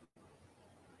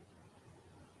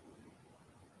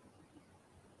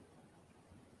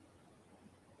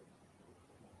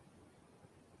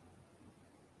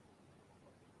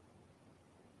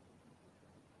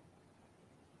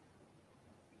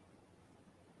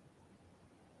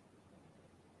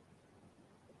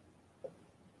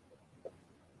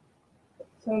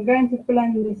 So I'm going to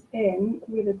blend this in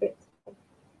with a bit of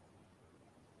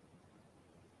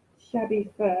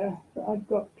shabby fur that I've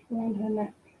got around her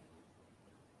neck.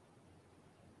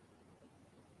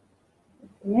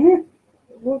 Just a minute,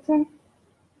 water. So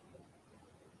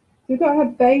we've got her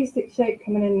basic shape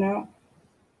coming in now.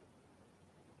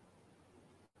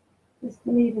 Just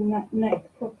leaving that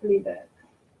neck properly there.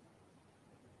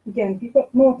 Again, if you've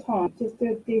got more time, just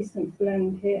do a decent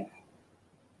blend here.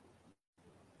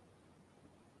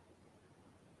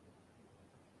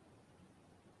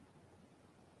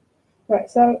 Right,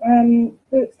 so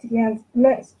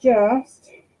let's just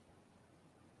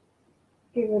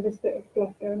give her this bit of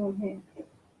fluff going on here.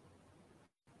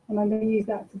 And I'm going to use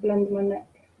that to blend my neck.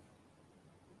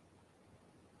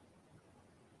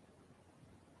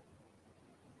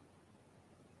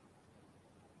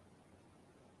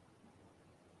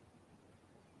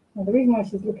 Now the reason why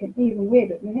she's looking even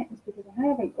weird at the minute is because I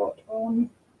haven't got on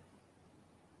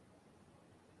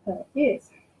her ears.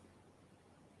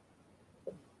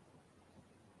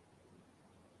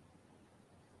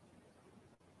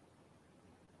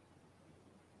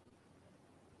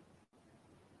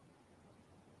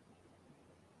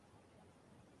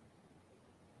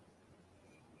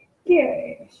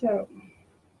 Okay, so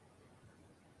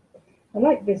I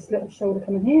like this little shoulder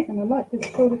coming here, and I like this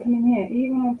shoulder coming here.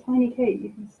 Even on tiny Kate, you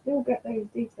can still get those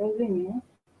details in, you know.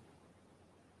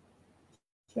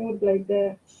 Shoulder blade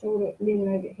there, shoulder leaning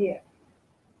over here.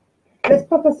 Let's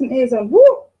pop us some ears on.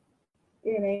 Woo!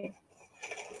 Dear me.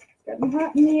 It's getting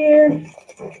hot in here.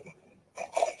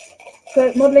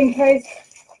 So, modelling case,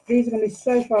 these are going to be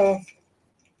so fast.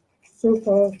 So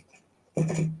fast.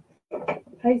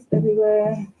 Paste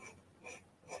everywhere.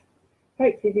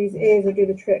 Hopefully these ears will do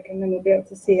the trick, and then we'll be able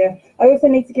to see her. I also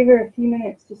need to give her a few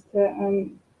minutes just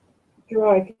to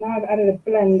dry, because now I've added a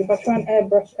blend. If I try and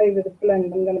airbrush over the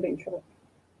blend, I'm going to be in trouble.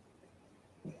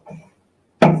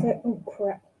 So, oh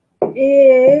crap.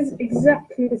 It is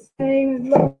exactly the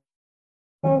same as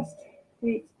last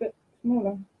week's, but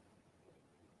smaller.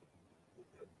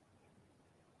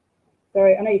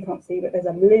 Sorry, I know you can't see, but there's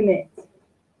a limit.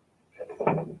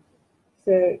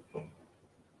 So,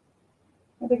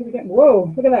 I think we get.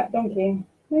 Whoa, look at that donkey.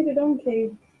 Made a donkey.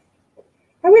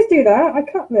 I always do that. I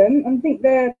cut them and think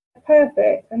they're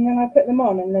perfect, and then I put them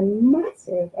on and they're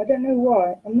massive. I don't know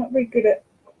why. I'm not very good at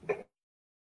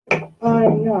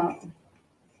eyeing up.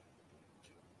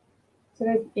 So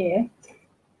there's ear.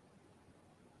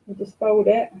 You just fold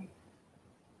it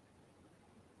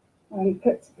and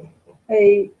put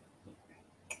a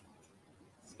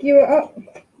skewer up,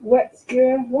 wet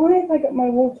skewer. Why have I got my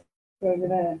water over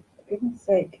there? For goodness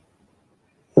sake.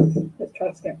 Let's try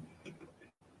this again.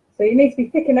 So you need to be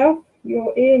thick enough,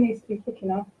 your ear needs to be thick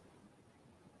enough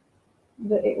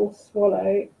that it will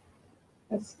swallow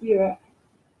a skewer.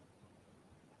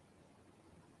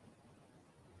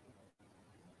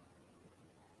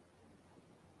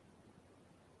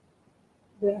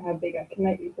 I don't know how big I can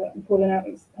make these, but I'm pulling out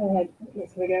her head.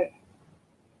 Let's have a go.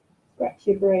 Scratch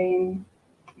your brain.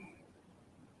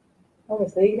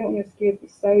 Obviously, you don't want your skewer to be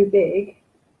so big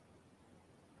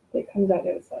that it comes out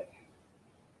the other side.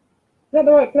 Is that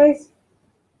the right place?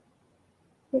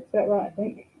 Looks about right, I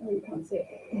think. Oh, you can't see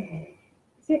it.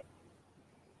 See it?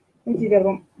 Let me do the other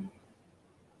one.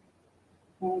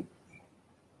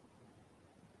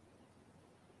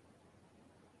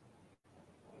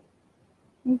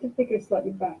 I need to figure it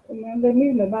slightly back. I mean, they're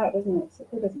moving about, doesn't it? So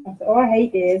it doesn't matter. Oh, I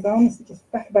hate ears. I honestly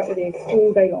just back about with ears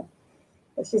all day long.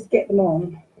 Let's just get them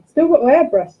on. Still got my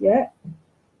airbrush yet.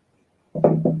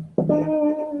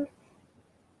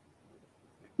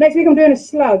 Next week I'm doing a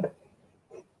slug.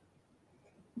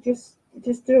 Just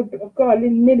do a, oh God, I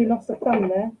nearly lost a thumb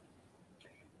there.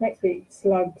 Next week,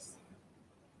 slugs.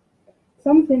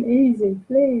 Something easy,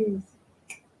 please.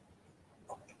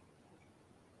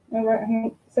 All right, hang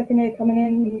on. Second ear coming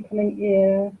in, incoming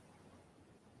ear.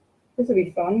 This will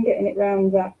be fun, getting it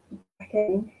round that back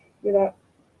end without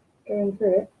going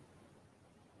through it.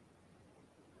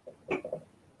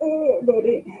 Oh,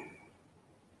 body.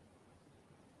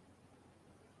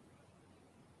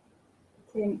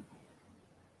 Tin.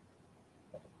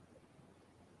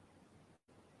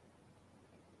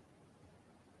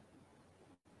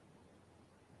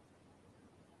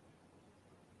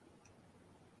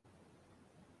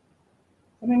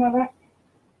 Something like that.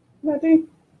 What do?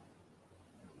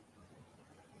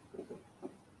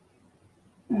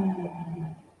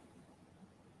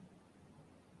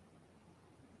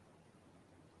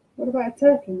 What about a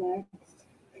turtle next?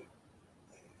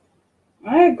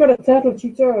 I have got a turtle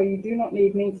tutorial. You do not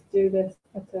need me to do this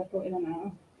a turtle in an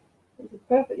hour. It's a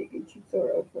perfectly good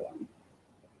tutorial for them.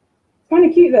 It's kind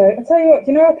of cute though. I tell you what,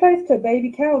 do you know how close to a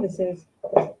baby cow this is?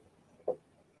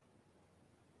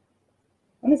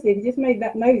 Honestly, if you just made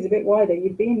that nose a bit wider,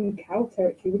 you'd be in cow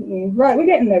territory, wouldn't you? Right, we're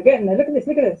getting there, getting there. Look at this,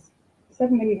 look at this.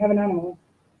 Suddenly we have an animal.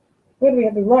 Whether we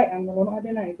have the right animal or not, I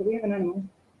don't know, but we have an animal.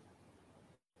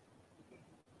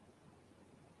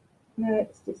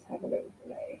 Let's just have a little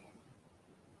play.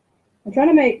 I'm trying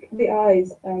to make the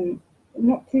eyes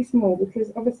not too small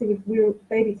because obviously we're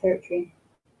baby territory.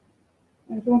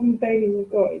 And one thing babies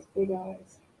have got is big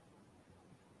eyes.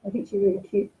 I think she's really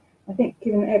cute. I think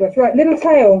giving an airbrush. Right, little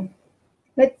tail.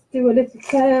 Let's do a little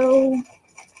tail.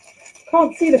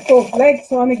 Can't see the fourth leg,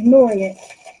 so I'm ignoring it.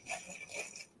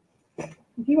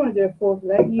 If you want to do a fourth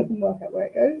leg, you can work out where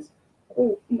it goes.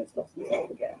 Oh, almost lost myself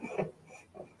again.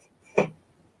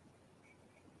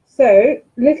 So,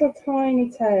 little tiny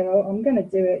tail. I'm going to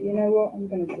do it. You know what? I'm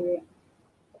going to do it.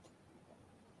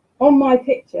 On my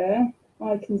picture,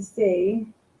 I can see.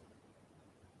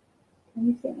 Can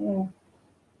you see? Yeah.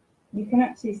 You can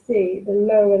actually see the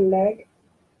lower leg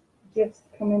just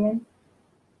coming in.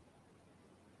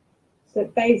 So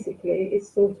basically, it's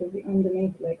sort of the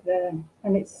underneath leg there,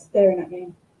 and it's staring at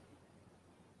me.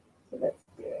 So let's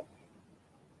do it.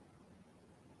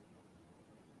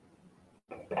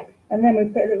 And then we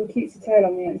put a little cutesy tail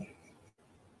on the end.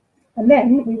 And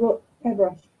then we will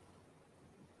airbrush.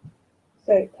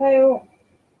 So tail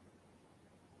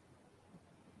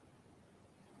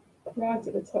right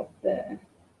at the top there.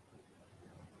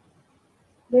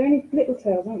 They're only little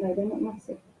tails, aren't they? They're not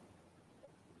massive.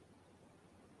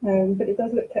 But it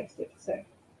does look textured, so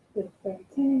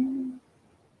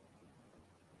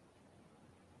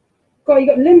God, you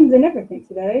got limbs and everything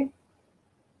today.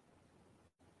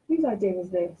 Whose idea was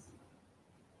this?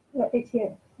 Like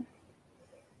HTA.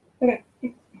 Okay,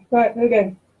 right, there we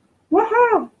go.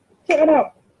 Wow! Check that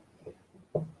out.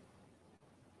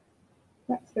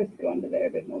 That's supposed to go under there a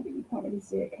bit more, but you can't really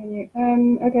see it, can you?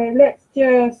 Okay, let's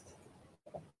just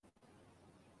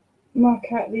mark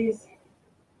out these.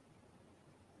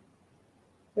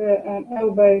 The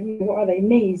elbow, what are they?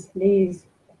 Knees. Knee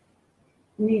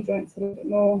joints a little bit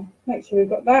more. Make sure we've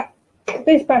got that.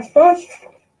 Bish bash bosh.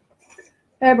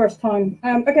 Airbrush time.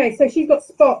 Okay, so she's got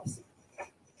spots.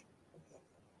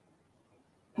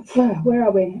 Where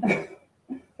are we? Wait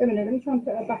a minute, let me try and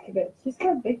put her back a bit. She's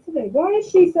quite big today. Why is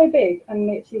she so big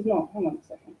and she's not? Hang on a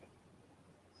second.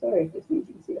 Sorry if this means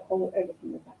you can see the whole everything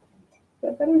in the back. Is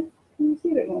that better? Can you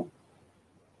see a bit more?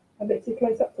 A bit too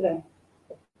close up today.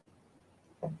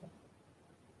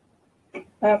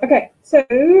 Okay, so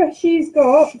she's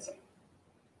got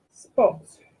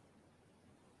spots.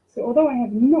 So although I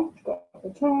have not got the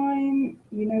time,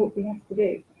 you know what we have to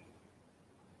do.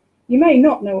 You may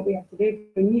not know what we have to do if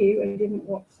you're new and didn't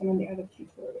watch some of the other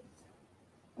tutorials.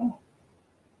 Oh,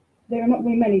 there are not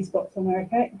very many spots on there,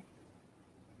 okay?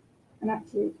 And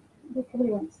actually, they probably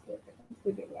won't stick. Let's do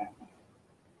a bit of that.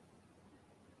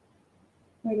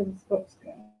 Where do the spots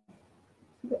go?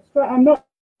 I'm not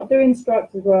doing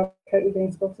stripes as well. Okay, we're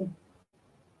doing spotting.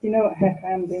 Do you know what heck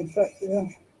I am doing such as well?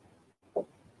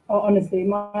 Oh, honestly,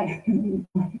 my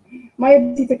my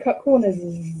ability to cut corners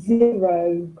is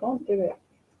 0. Can't do it.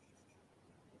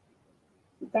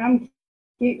 Damn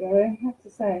cute though, I have to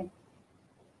say.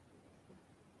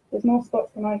 There's more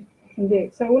spots than I can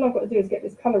do. So all I've got to do is get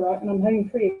this colour right and I'm home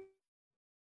free,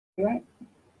 right?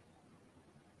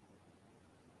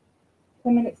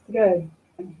 10 minutes to go.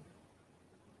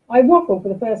 I waffle for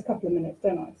the first couple of minutes,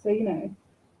 don't I? So, you know.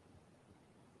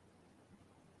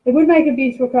 It would make a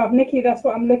beautiful calf. Nikki, that's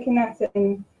what I'm looking at,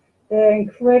 and they're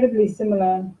incredibly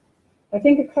similar. I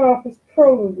think a calf is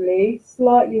probably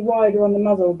slightly wider on the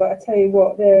muzzle, but I tell you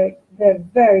what, they're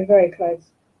very, very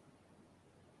close.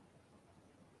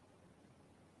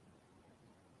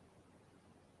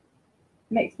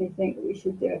 Makes me think that we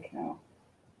should do a cow.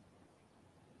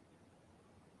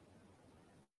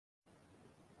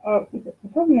 Oh, the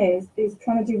problem is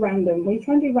trying to do random. When you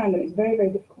try and do random, it's very, very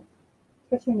difficult,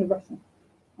 especially when you're brushing.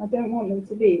 I don't want them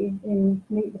to be in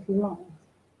neat little lines.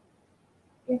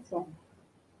 This one.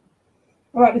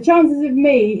 All right, the chances of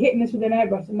me hitting this with an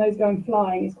airbrush and those going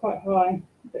flying is quite high,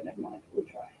 but never mind, we'll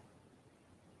try.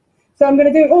 So I'm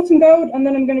going to do autumn gold, and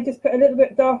then I'm going to just put a little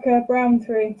bit darker brown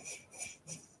through,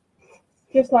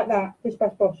 just like that. Bish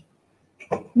bash bosh.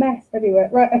 Mess everywhere.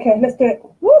 Right, okay, let's do it.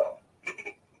 Woo!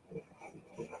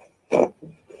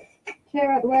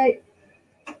 Chair out the way.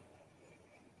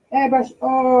 Airbrush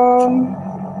on.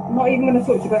 I'm not even going to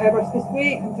talk to you about airbrush this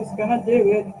week. I'm just going to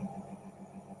do it.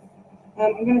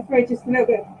 I'm going to throw just a little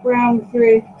bit of brown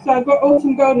through. So I've got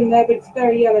autumn gold in there, but it's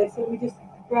very yellow. So let me just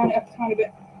brown it up a tiny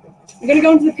bit. I'm going to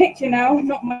go onto the picture now,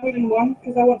 not my wooden one,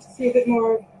 because I want to see a bit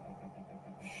more of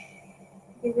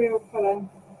the real colour.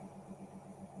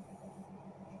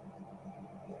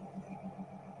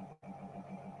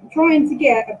 I'm trying to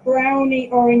get a browny,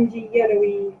 orangey,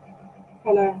 yellowy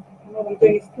colour. And what I'm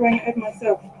doing is throwing it over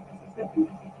myself.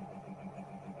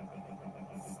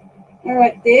 All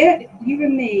right, dear, you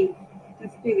and me.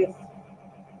 Let's do this.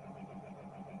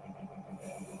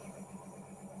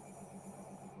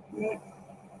 Yeah.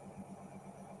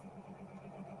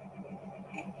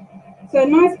 So a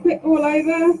nice quick all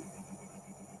over.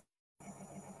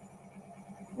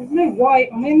 There's no white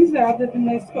on him, is there, other than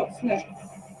those spots? No.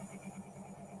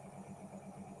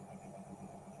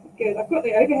 Good. I've got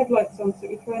the overhead lights on, so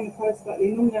we're throwing the colour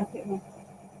slightly. Normally I'll hit them.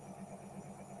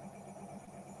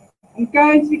 I'm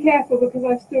going to be careful because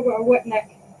I've still got a wet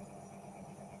neck.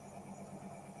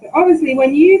 But obviously,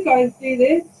 when you guys do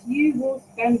this, you will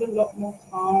spend a lot more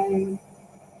time.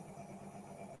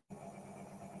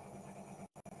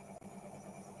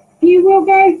 You will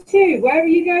go to, where are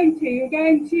you going to? You're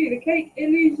going to the Cake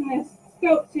Illusionist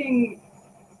Sculpting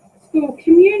School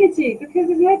community, because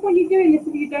there's no point you doing this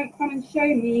if you don't come and show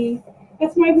me.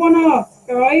 That's my one ask,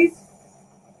 guys.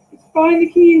 Just find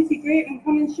the community group and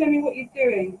come and show me what you're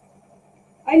doing.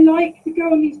 I like to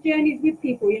go on these journeys with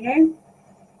people, you know.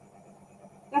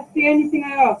 That's the only thing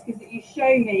I ask, is that you show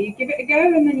me. You give it a go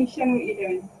and then you show me what you're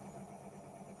doing.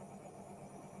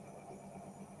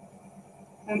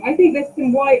 I think there's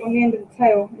some white on the end of the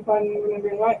tail, if I'm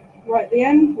remembering right at the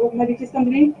end, or maybe just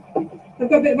underneath. I've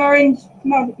got a bit of orange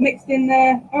mixed in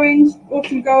there. Orange,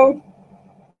 autumn gold.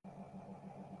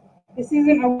 This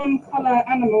isn't a one colour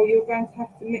animal, you're going to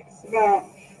have to mix about.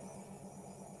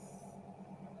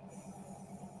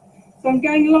 So I'm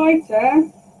going lighter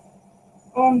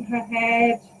on her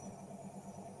head.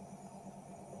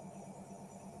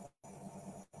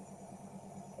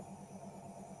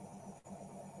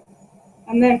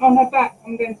 And then on her back,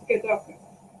 I'm going to go darker.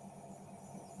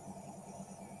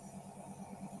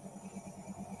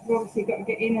 We've obviously got to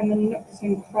get in and the nooks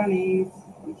and crannies,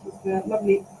 which is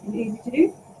lovely and easy to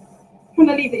do. I'm going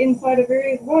to leave the inside of her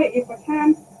ears white if I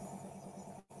can.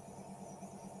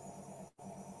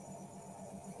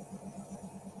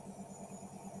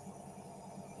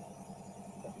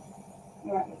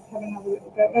 Alright, let's have another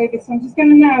little go over. So I'm just going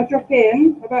to now drop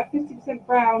in about 50%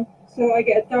 brown so I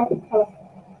get a darker colour.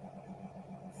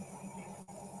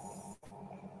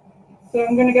 So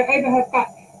I'm going to go over her back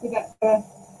with that colour,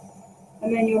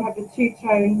 and then you'll have the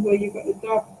two-tone where you've got the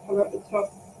darker colour at the top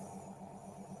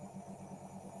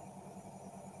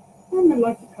and the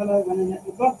lighter colour running at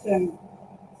the bottom.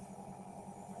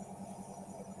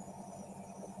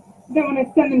 You don't want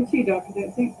to send them too dark, I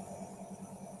don't think.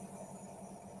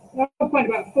 The whole point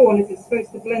about fawn is it's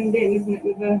supposed to blend in, isn't it,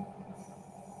 with the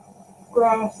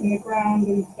grass and the ground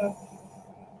and stuff.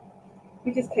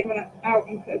 We just take that out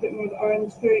and put a bit more of the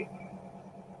orange through it,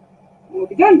 and we'll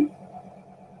be done.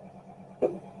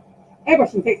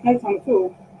 Airbrushing takes no time at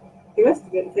all. The rest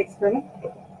of it takes forever.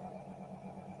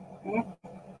 Yeah.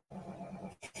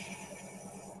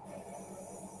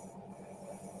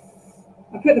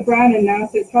 put the brown in now,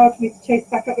 so it's hard for me to chase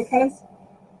back up the colours.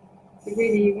 So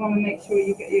really you want to make sure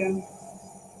you get your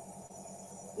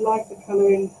lighter colour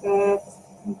in first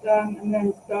and done, and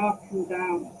then darken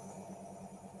down.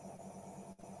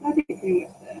 I think pretty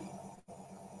much there.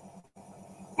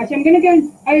 Actually, I'm going to go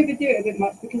and overdo it a bit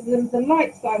much because the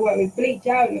lights that I work with bleach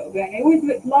out a little bit. And it always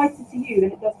looks lighter to you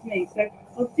than it does to me. So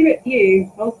I'll do it for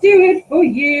you. I'll do it for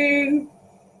you.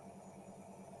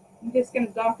 I'm just going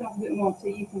to darken up a bit more so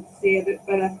you can see a bit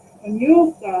better on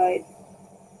your side.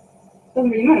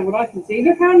 Doesn't really matter what I can see.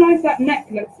 Look how nice that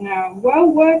neck looks now. Well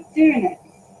worth doing it.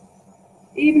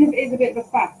 Even if it is a bit of a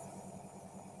faff.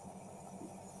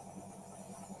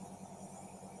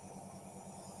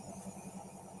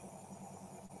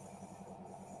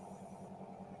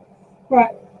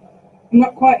 Right. I'm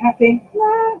not quite happy.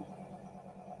 No.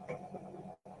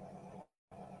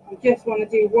 I just want to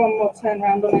do one more turn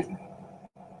round on it.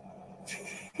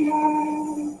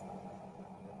 No.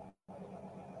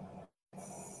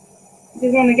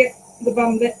 Just want to get the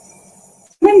bum bit.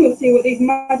 Then we'll see what these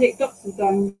magic dots have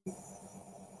done.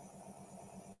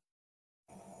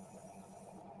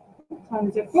 What time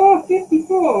is it?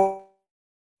 4:54.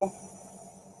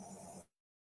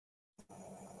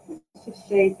 Let's just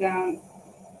shade down.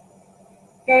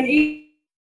 Go on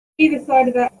either side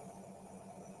of that.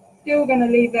 Still going to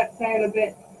leave that tail a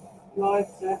bit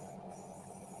lighter.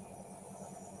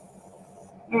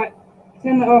 All right,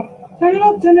 turn that off. Turn it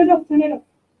off, turn it off, turn it off.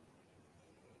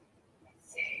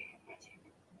 Let's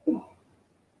see.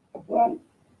 1,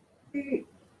 2,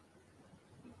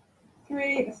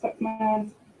 3. Let's stuck my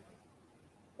hands.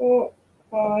 4,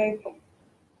 5,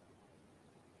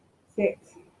 6.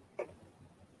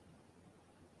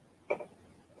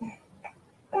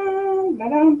 Bam,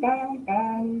 bam, bam,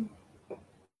 bam.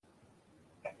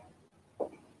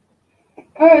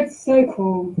 Oh, it's so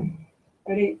cool.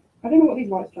 Ready? I don't know what these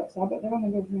white stripes are, but they're on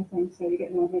the original thing, so you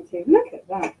get an idea too. Look at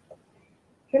that.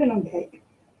 Get it on cake.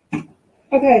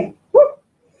 Okay. Woo!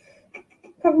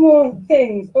 Couple more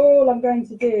things. All I'm going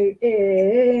to do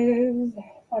is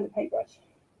find a paintbrush.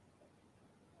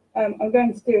 I'm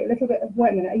going to do a little bit of,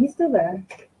 wait a minute, are you still there?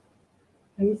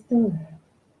 Are you still there?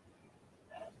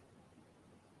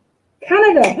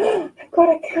 Canada! I've got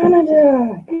a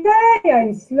Canada! Yay!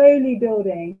 I'm slowly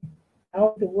building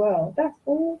out the world. That's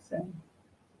awesome.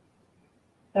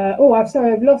 Oh, I'm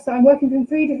sorry, I've lost it. I'm working from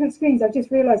 3 different screens. I've just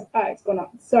realised, it's gone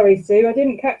up. Sorry, Sue. I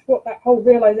didn't catch what that whole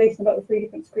realisation about the 3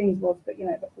 different screens was, but you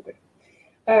know, that's all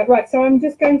good. Right, so I'm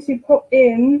just going to pop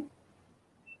in.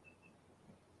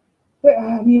 Wait,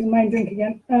 I'm using my own drink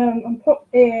again. I'm pop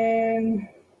in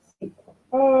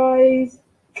eyes.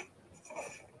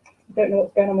 Don't know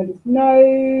what's going on with his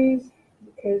nose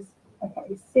because I can't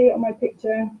really see it on my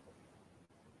picture.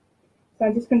 So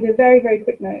I'm just going to do a very, very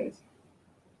quick nose.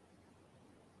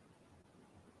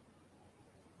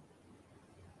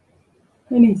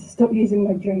 I need to stop using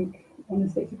my drink.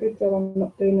 Honestly, it's a good job I'm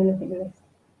not doing anything with this.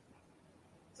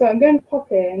 So I'm going to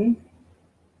pop in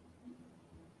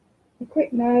a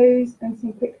quick nose and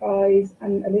some quick eyes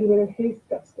and a little bit of hoof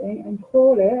dusting and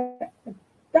call it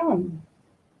done.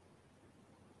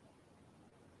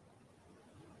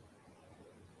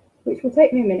 Which will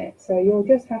take me a minute, so you'll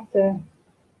just have to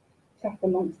chat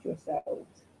amongst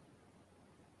yourselves.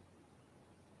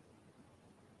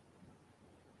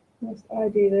 Must I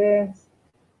do this?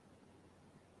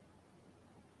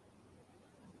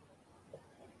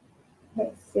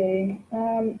 Let's see.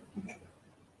 I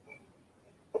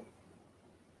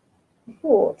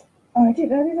thought, oh, I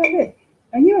did it.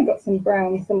 I knew I got some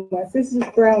brown somewhere. So this is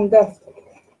just brown dust.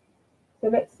 So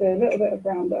let's see, a little bit of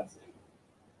brown dust.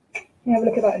 Have a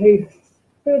look at that hoof.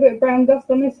 A little bit of brown dust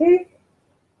on this hoof.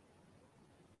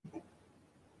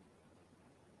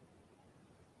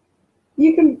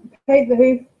 You can paint the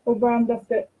hoof or brown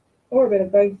dust it, or a bit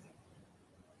of both.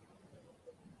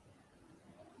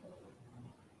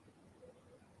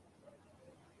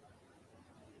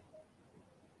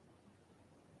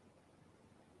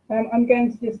 I'm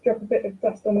going to just drop a bit of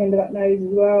dust on the end of that nose as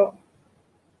well.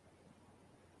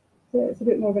 So it's a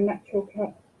bit more of a natural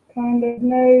kind of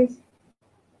nose.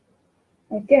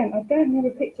 Again, I don't have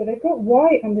a picture. They've got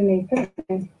white underneath, haven't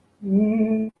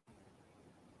they?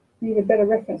 Need a better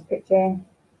reference picture.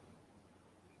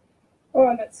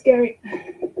 Oh, that's scary.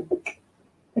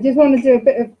 I just want to do a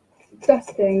bit of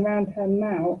dusting around her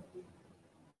mouth,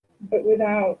 but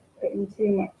without putting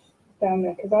too much down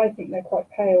there, because I think they're quite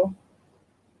pale.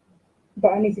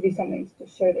 But I need to do something to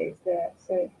just show that it's there.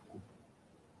 So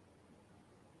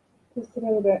just a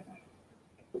little bit.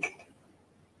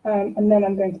 And then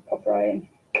I'm going to pop right in.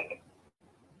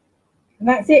 And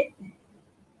that's it.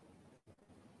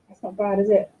 That's not bad, is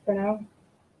it, for now?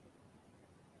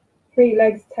 3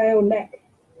 legs, tail, neck,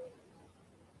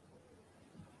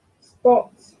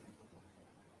 spots.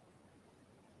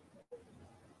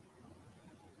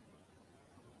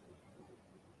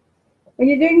 When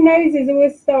you're doing noses,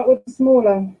 always start with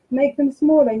smaller. Make them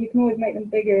smaller, you can always make them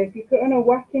bigger. If you put on a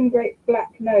whacking great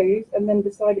black nose and then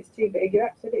decide it's too big, you're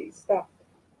absolutely stuck.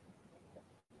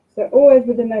 So always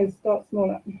with the nose, start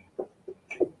smaller.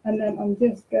 And then I'm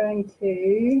just going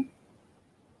to,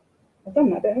 I've done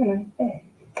that bit, haven't I?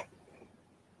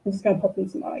 I'm just going to pop in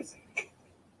some eyes.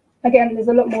 Again, there's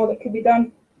a lot more that could be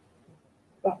done,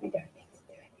 but we don't need to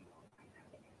do it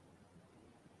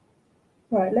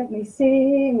anymore. Right, let me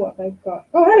see what they've got.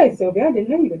 Oh, hello, Sylvia. I didn't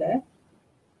know you were there.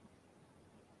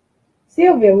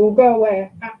 Sylvia will go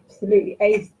away and absolutely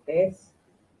ace this.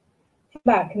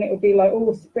 Back, and it will be like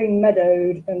all spring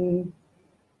meadowed and,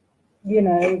 you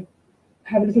know,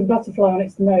 have a little butterfly on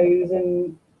its nose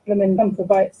and lemon bumper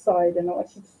by its side and all.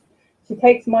 She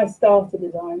takes my starter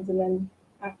designs and then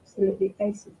absolutely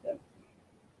aces them.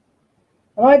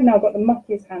 And I've now got the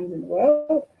muckiest hands in the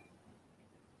world.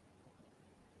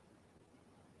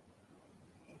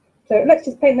 So let's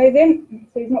just paint those in.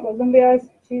 So he's not got zombie eyes,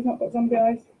 she's not got zombie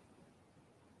eyes.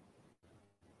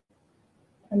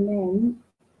 And then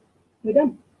we're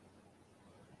done.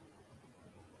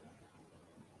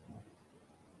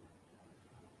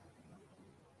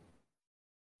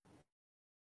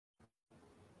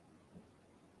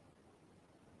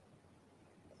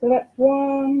 So that's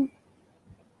one.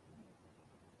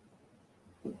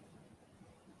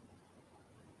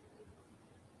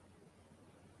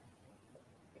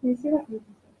 Can you see that?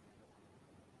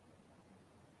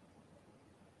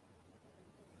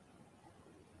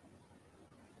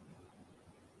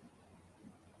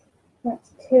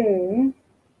 That's 2.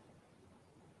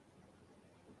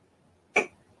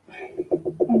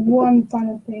 And one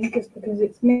final thing, just because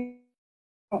it's me,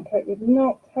 I can't cope with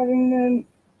not having them.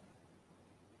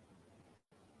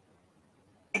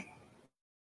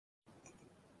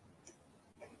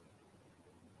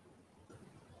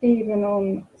 Even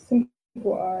on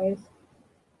simple eyes.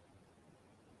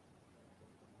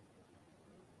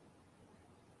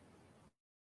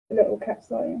 A little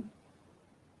cat's eye.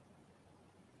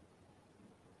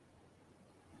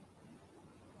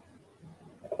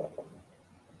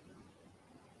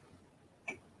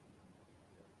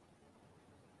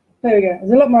 There we go.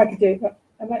 There's a lot more I could do, but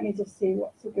let me just see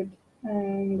what's a good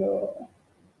angle.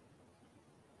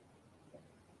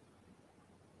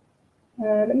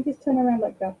 Let me just turn around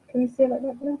like that. Can you see it like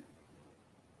that there?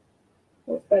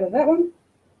 What's better, that one?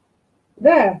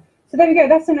 There. So there we go.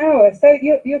 That's an hour. So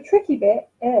your tricky bit,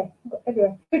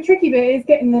 everywhere. Your tricky bit is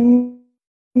getting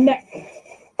the neck.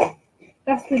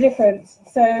 That's the difference.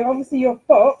 So obviously your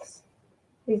fox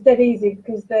is dead easy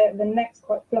because the neck's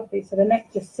quite fluffy, so the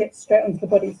neck just sits straight onto the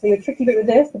body. So your tricky bit with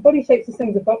this, the body shape's the same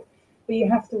as a fox, but you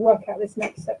have to work out this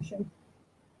next section.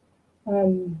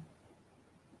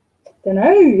 Don't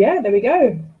know. Yeah, there we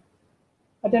go.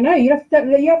 I don't know. You have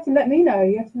to let me know.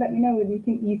 You have to let me know whether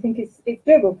you think it's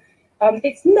doable.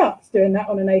 It's nuts doing that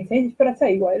on an 8-inch, but I tell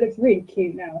you what, it looks really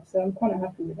cute now, so I'm kind of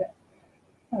happy with it.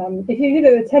 If you did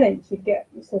it with a 10-inch, you'd get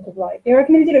sort of like, I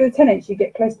reckon if you did it with a 10-inch, you'd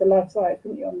get close to life size,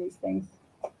 wouldn't you, on these things?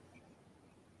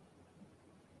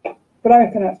 But I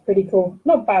reckon that's pretty cool.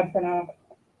 Not bad for an hour.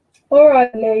 All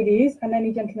right, ladies, and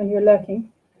any gentlemen who are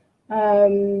lurking.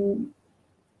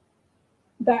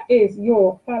 That is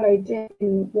your Fallow Deer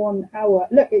in 1 hour.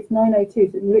 Look, it's 9:02, so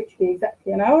it's literally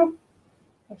exactly an hour.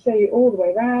 I'll show you all the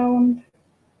way around.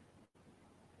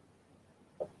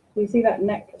 You see that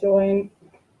neck joint?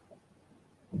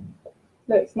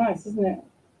 Looks nice, isn't it?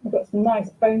 We've got some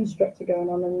nice bone structure going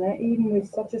on in there, even with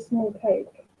such a small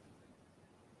cake.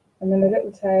 And then a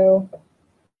little tail.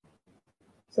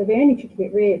 So the only tricky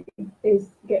bit really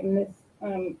is getting this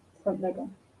front leg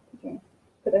on. Okay.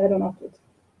 Put the head on afterwards.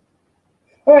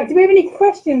 All right, do we have any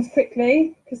questions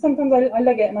quickly? Because sometimes I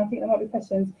leg it and I think there might be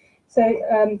questions. So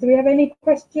do we have any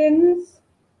questions?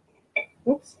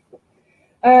 Oops.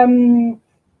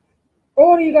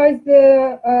 All you guys,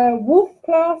 the wolf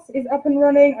class is up and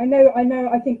running. I know,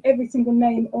 I think every single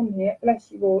name on here,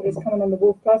 bless you all, is coming on the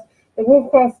wolf class. The wolf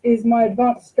class is my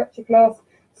advanced structure class.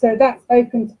 So that's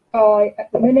open to buy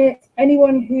at the minute.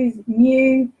 Anyone who's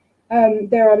new,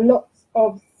 there are lots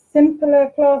of simpler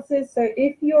classes. So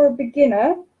if you're a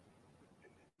beginner,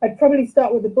 I'd probably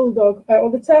start with the bulldog, or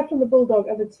the turtle and the bulldog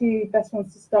are the 2 best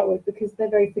ones to start with because they're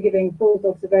very forgiving.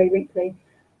 Bulldogs are very wrinkly,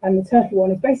 and the turtle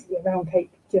one is basically a round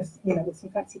cake, just, you know, with some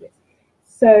fancy bits.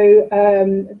 So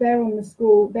they're on the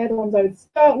school. They're the ones I would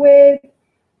start with.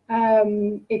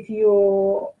 If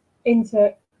you're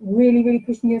into really, really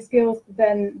pushing your skills,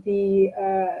 then the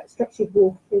structured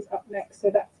wolf is up next. So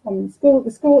that's on the school.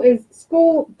 The school is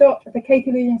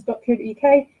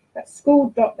school.thecakeillusionist.co.uk. That's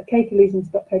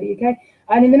school.thecakeillusionist.co.uk.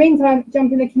 And in the meantime,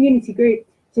 jump in the community group,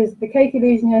 which is the Cake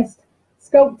Illusionist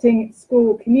Sculpting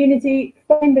School Community.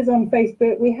 Find us on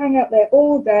Facebook. We hang out there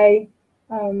all day.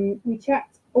 We chat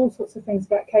all sorts of things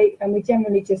about cake, and we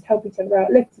generally just help each other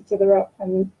out, lift each other up,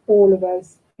 and all of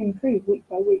us improve week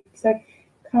by week. So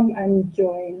come and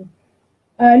join.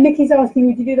 Nikki's asking,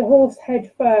 would you do the horse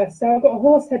head first? So I've got a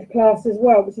horse head class as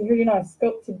well, which is really nice,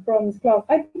 sculpted bronze class.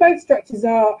 I think both structures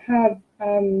have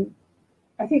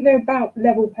I think they're about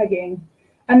level pegging,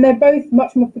 and they're both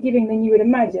much more forgiving than you would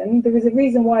imagine. There is a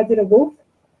reason why I did a wolf,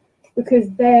 because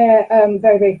they're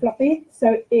very, very fluffy.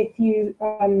 So if you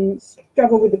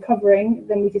struggle with the covering,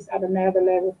 then we just add another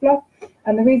layer of fluff.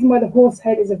 And the reason why the horse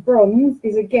head is a bronze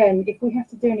is, again, if we have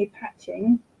to do any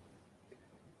patching,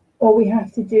 or we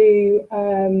have to do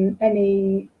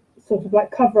any sort of like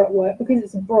cover-up work, because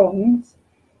it's a bronze,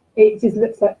 it just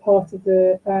looks like part of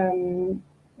the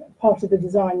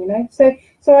design, you know. So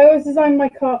I always design my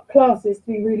classes to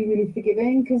be really, really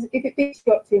forgiving, because if it beats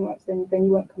you up too much, then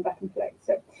you won't come back and play.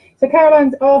 So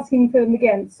Caroline's asking for them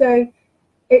again. So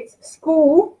it's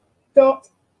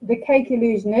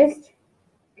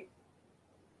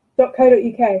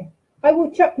school.thecakeillusionist.co.uk. I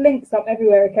will chuck links up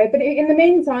everywhere, okay? But in the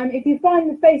meantime, if you find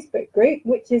the Facebook group,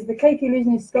 which is the Cake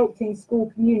Illusionist Sculpting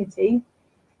School Community,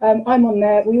 I'm on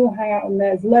there. We all hang out on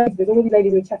there. There's loads of us. All the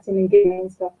ladies are chatting and giggling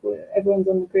and stuff. Everyone's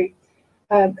on the group.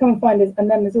 Come and find us, and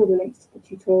then there's all the links to the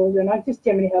tutorials. And I just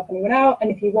generally help anyone out. And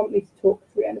if you want me to talk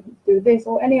through anything to do with this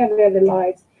or any other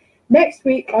lives, next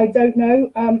week I don't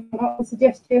know. Other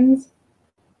suggestions.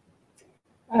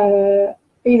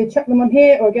 Either chuck them on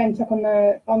here, or again chuck on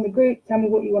the group. Tell me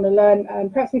what you want to learn.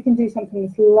 Perhaps we can do something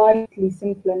slightly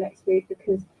simpler next week,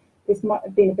 because this might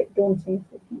have been a bit daunting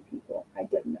for a few people. I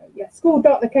don't know. Yeah,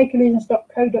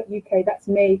 school.thecakeillusionist.co.uk. That's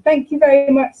me. Thank you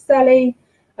very much, Sally.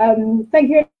 Thank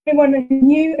you everyone who's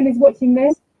new and is watching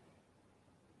this.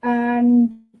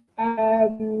 And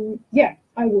yeah,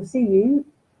 I will see you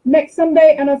next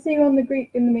Sunday, and I'll see you on the group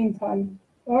in the meantime.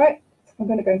 All right, I'm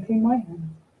going to go and clean my hands.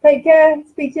 Take care.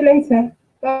 Speak to you later.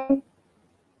 Bye.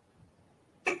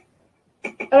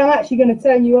 And I'm actually going to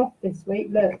turn you off this week.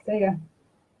 Look, there you go.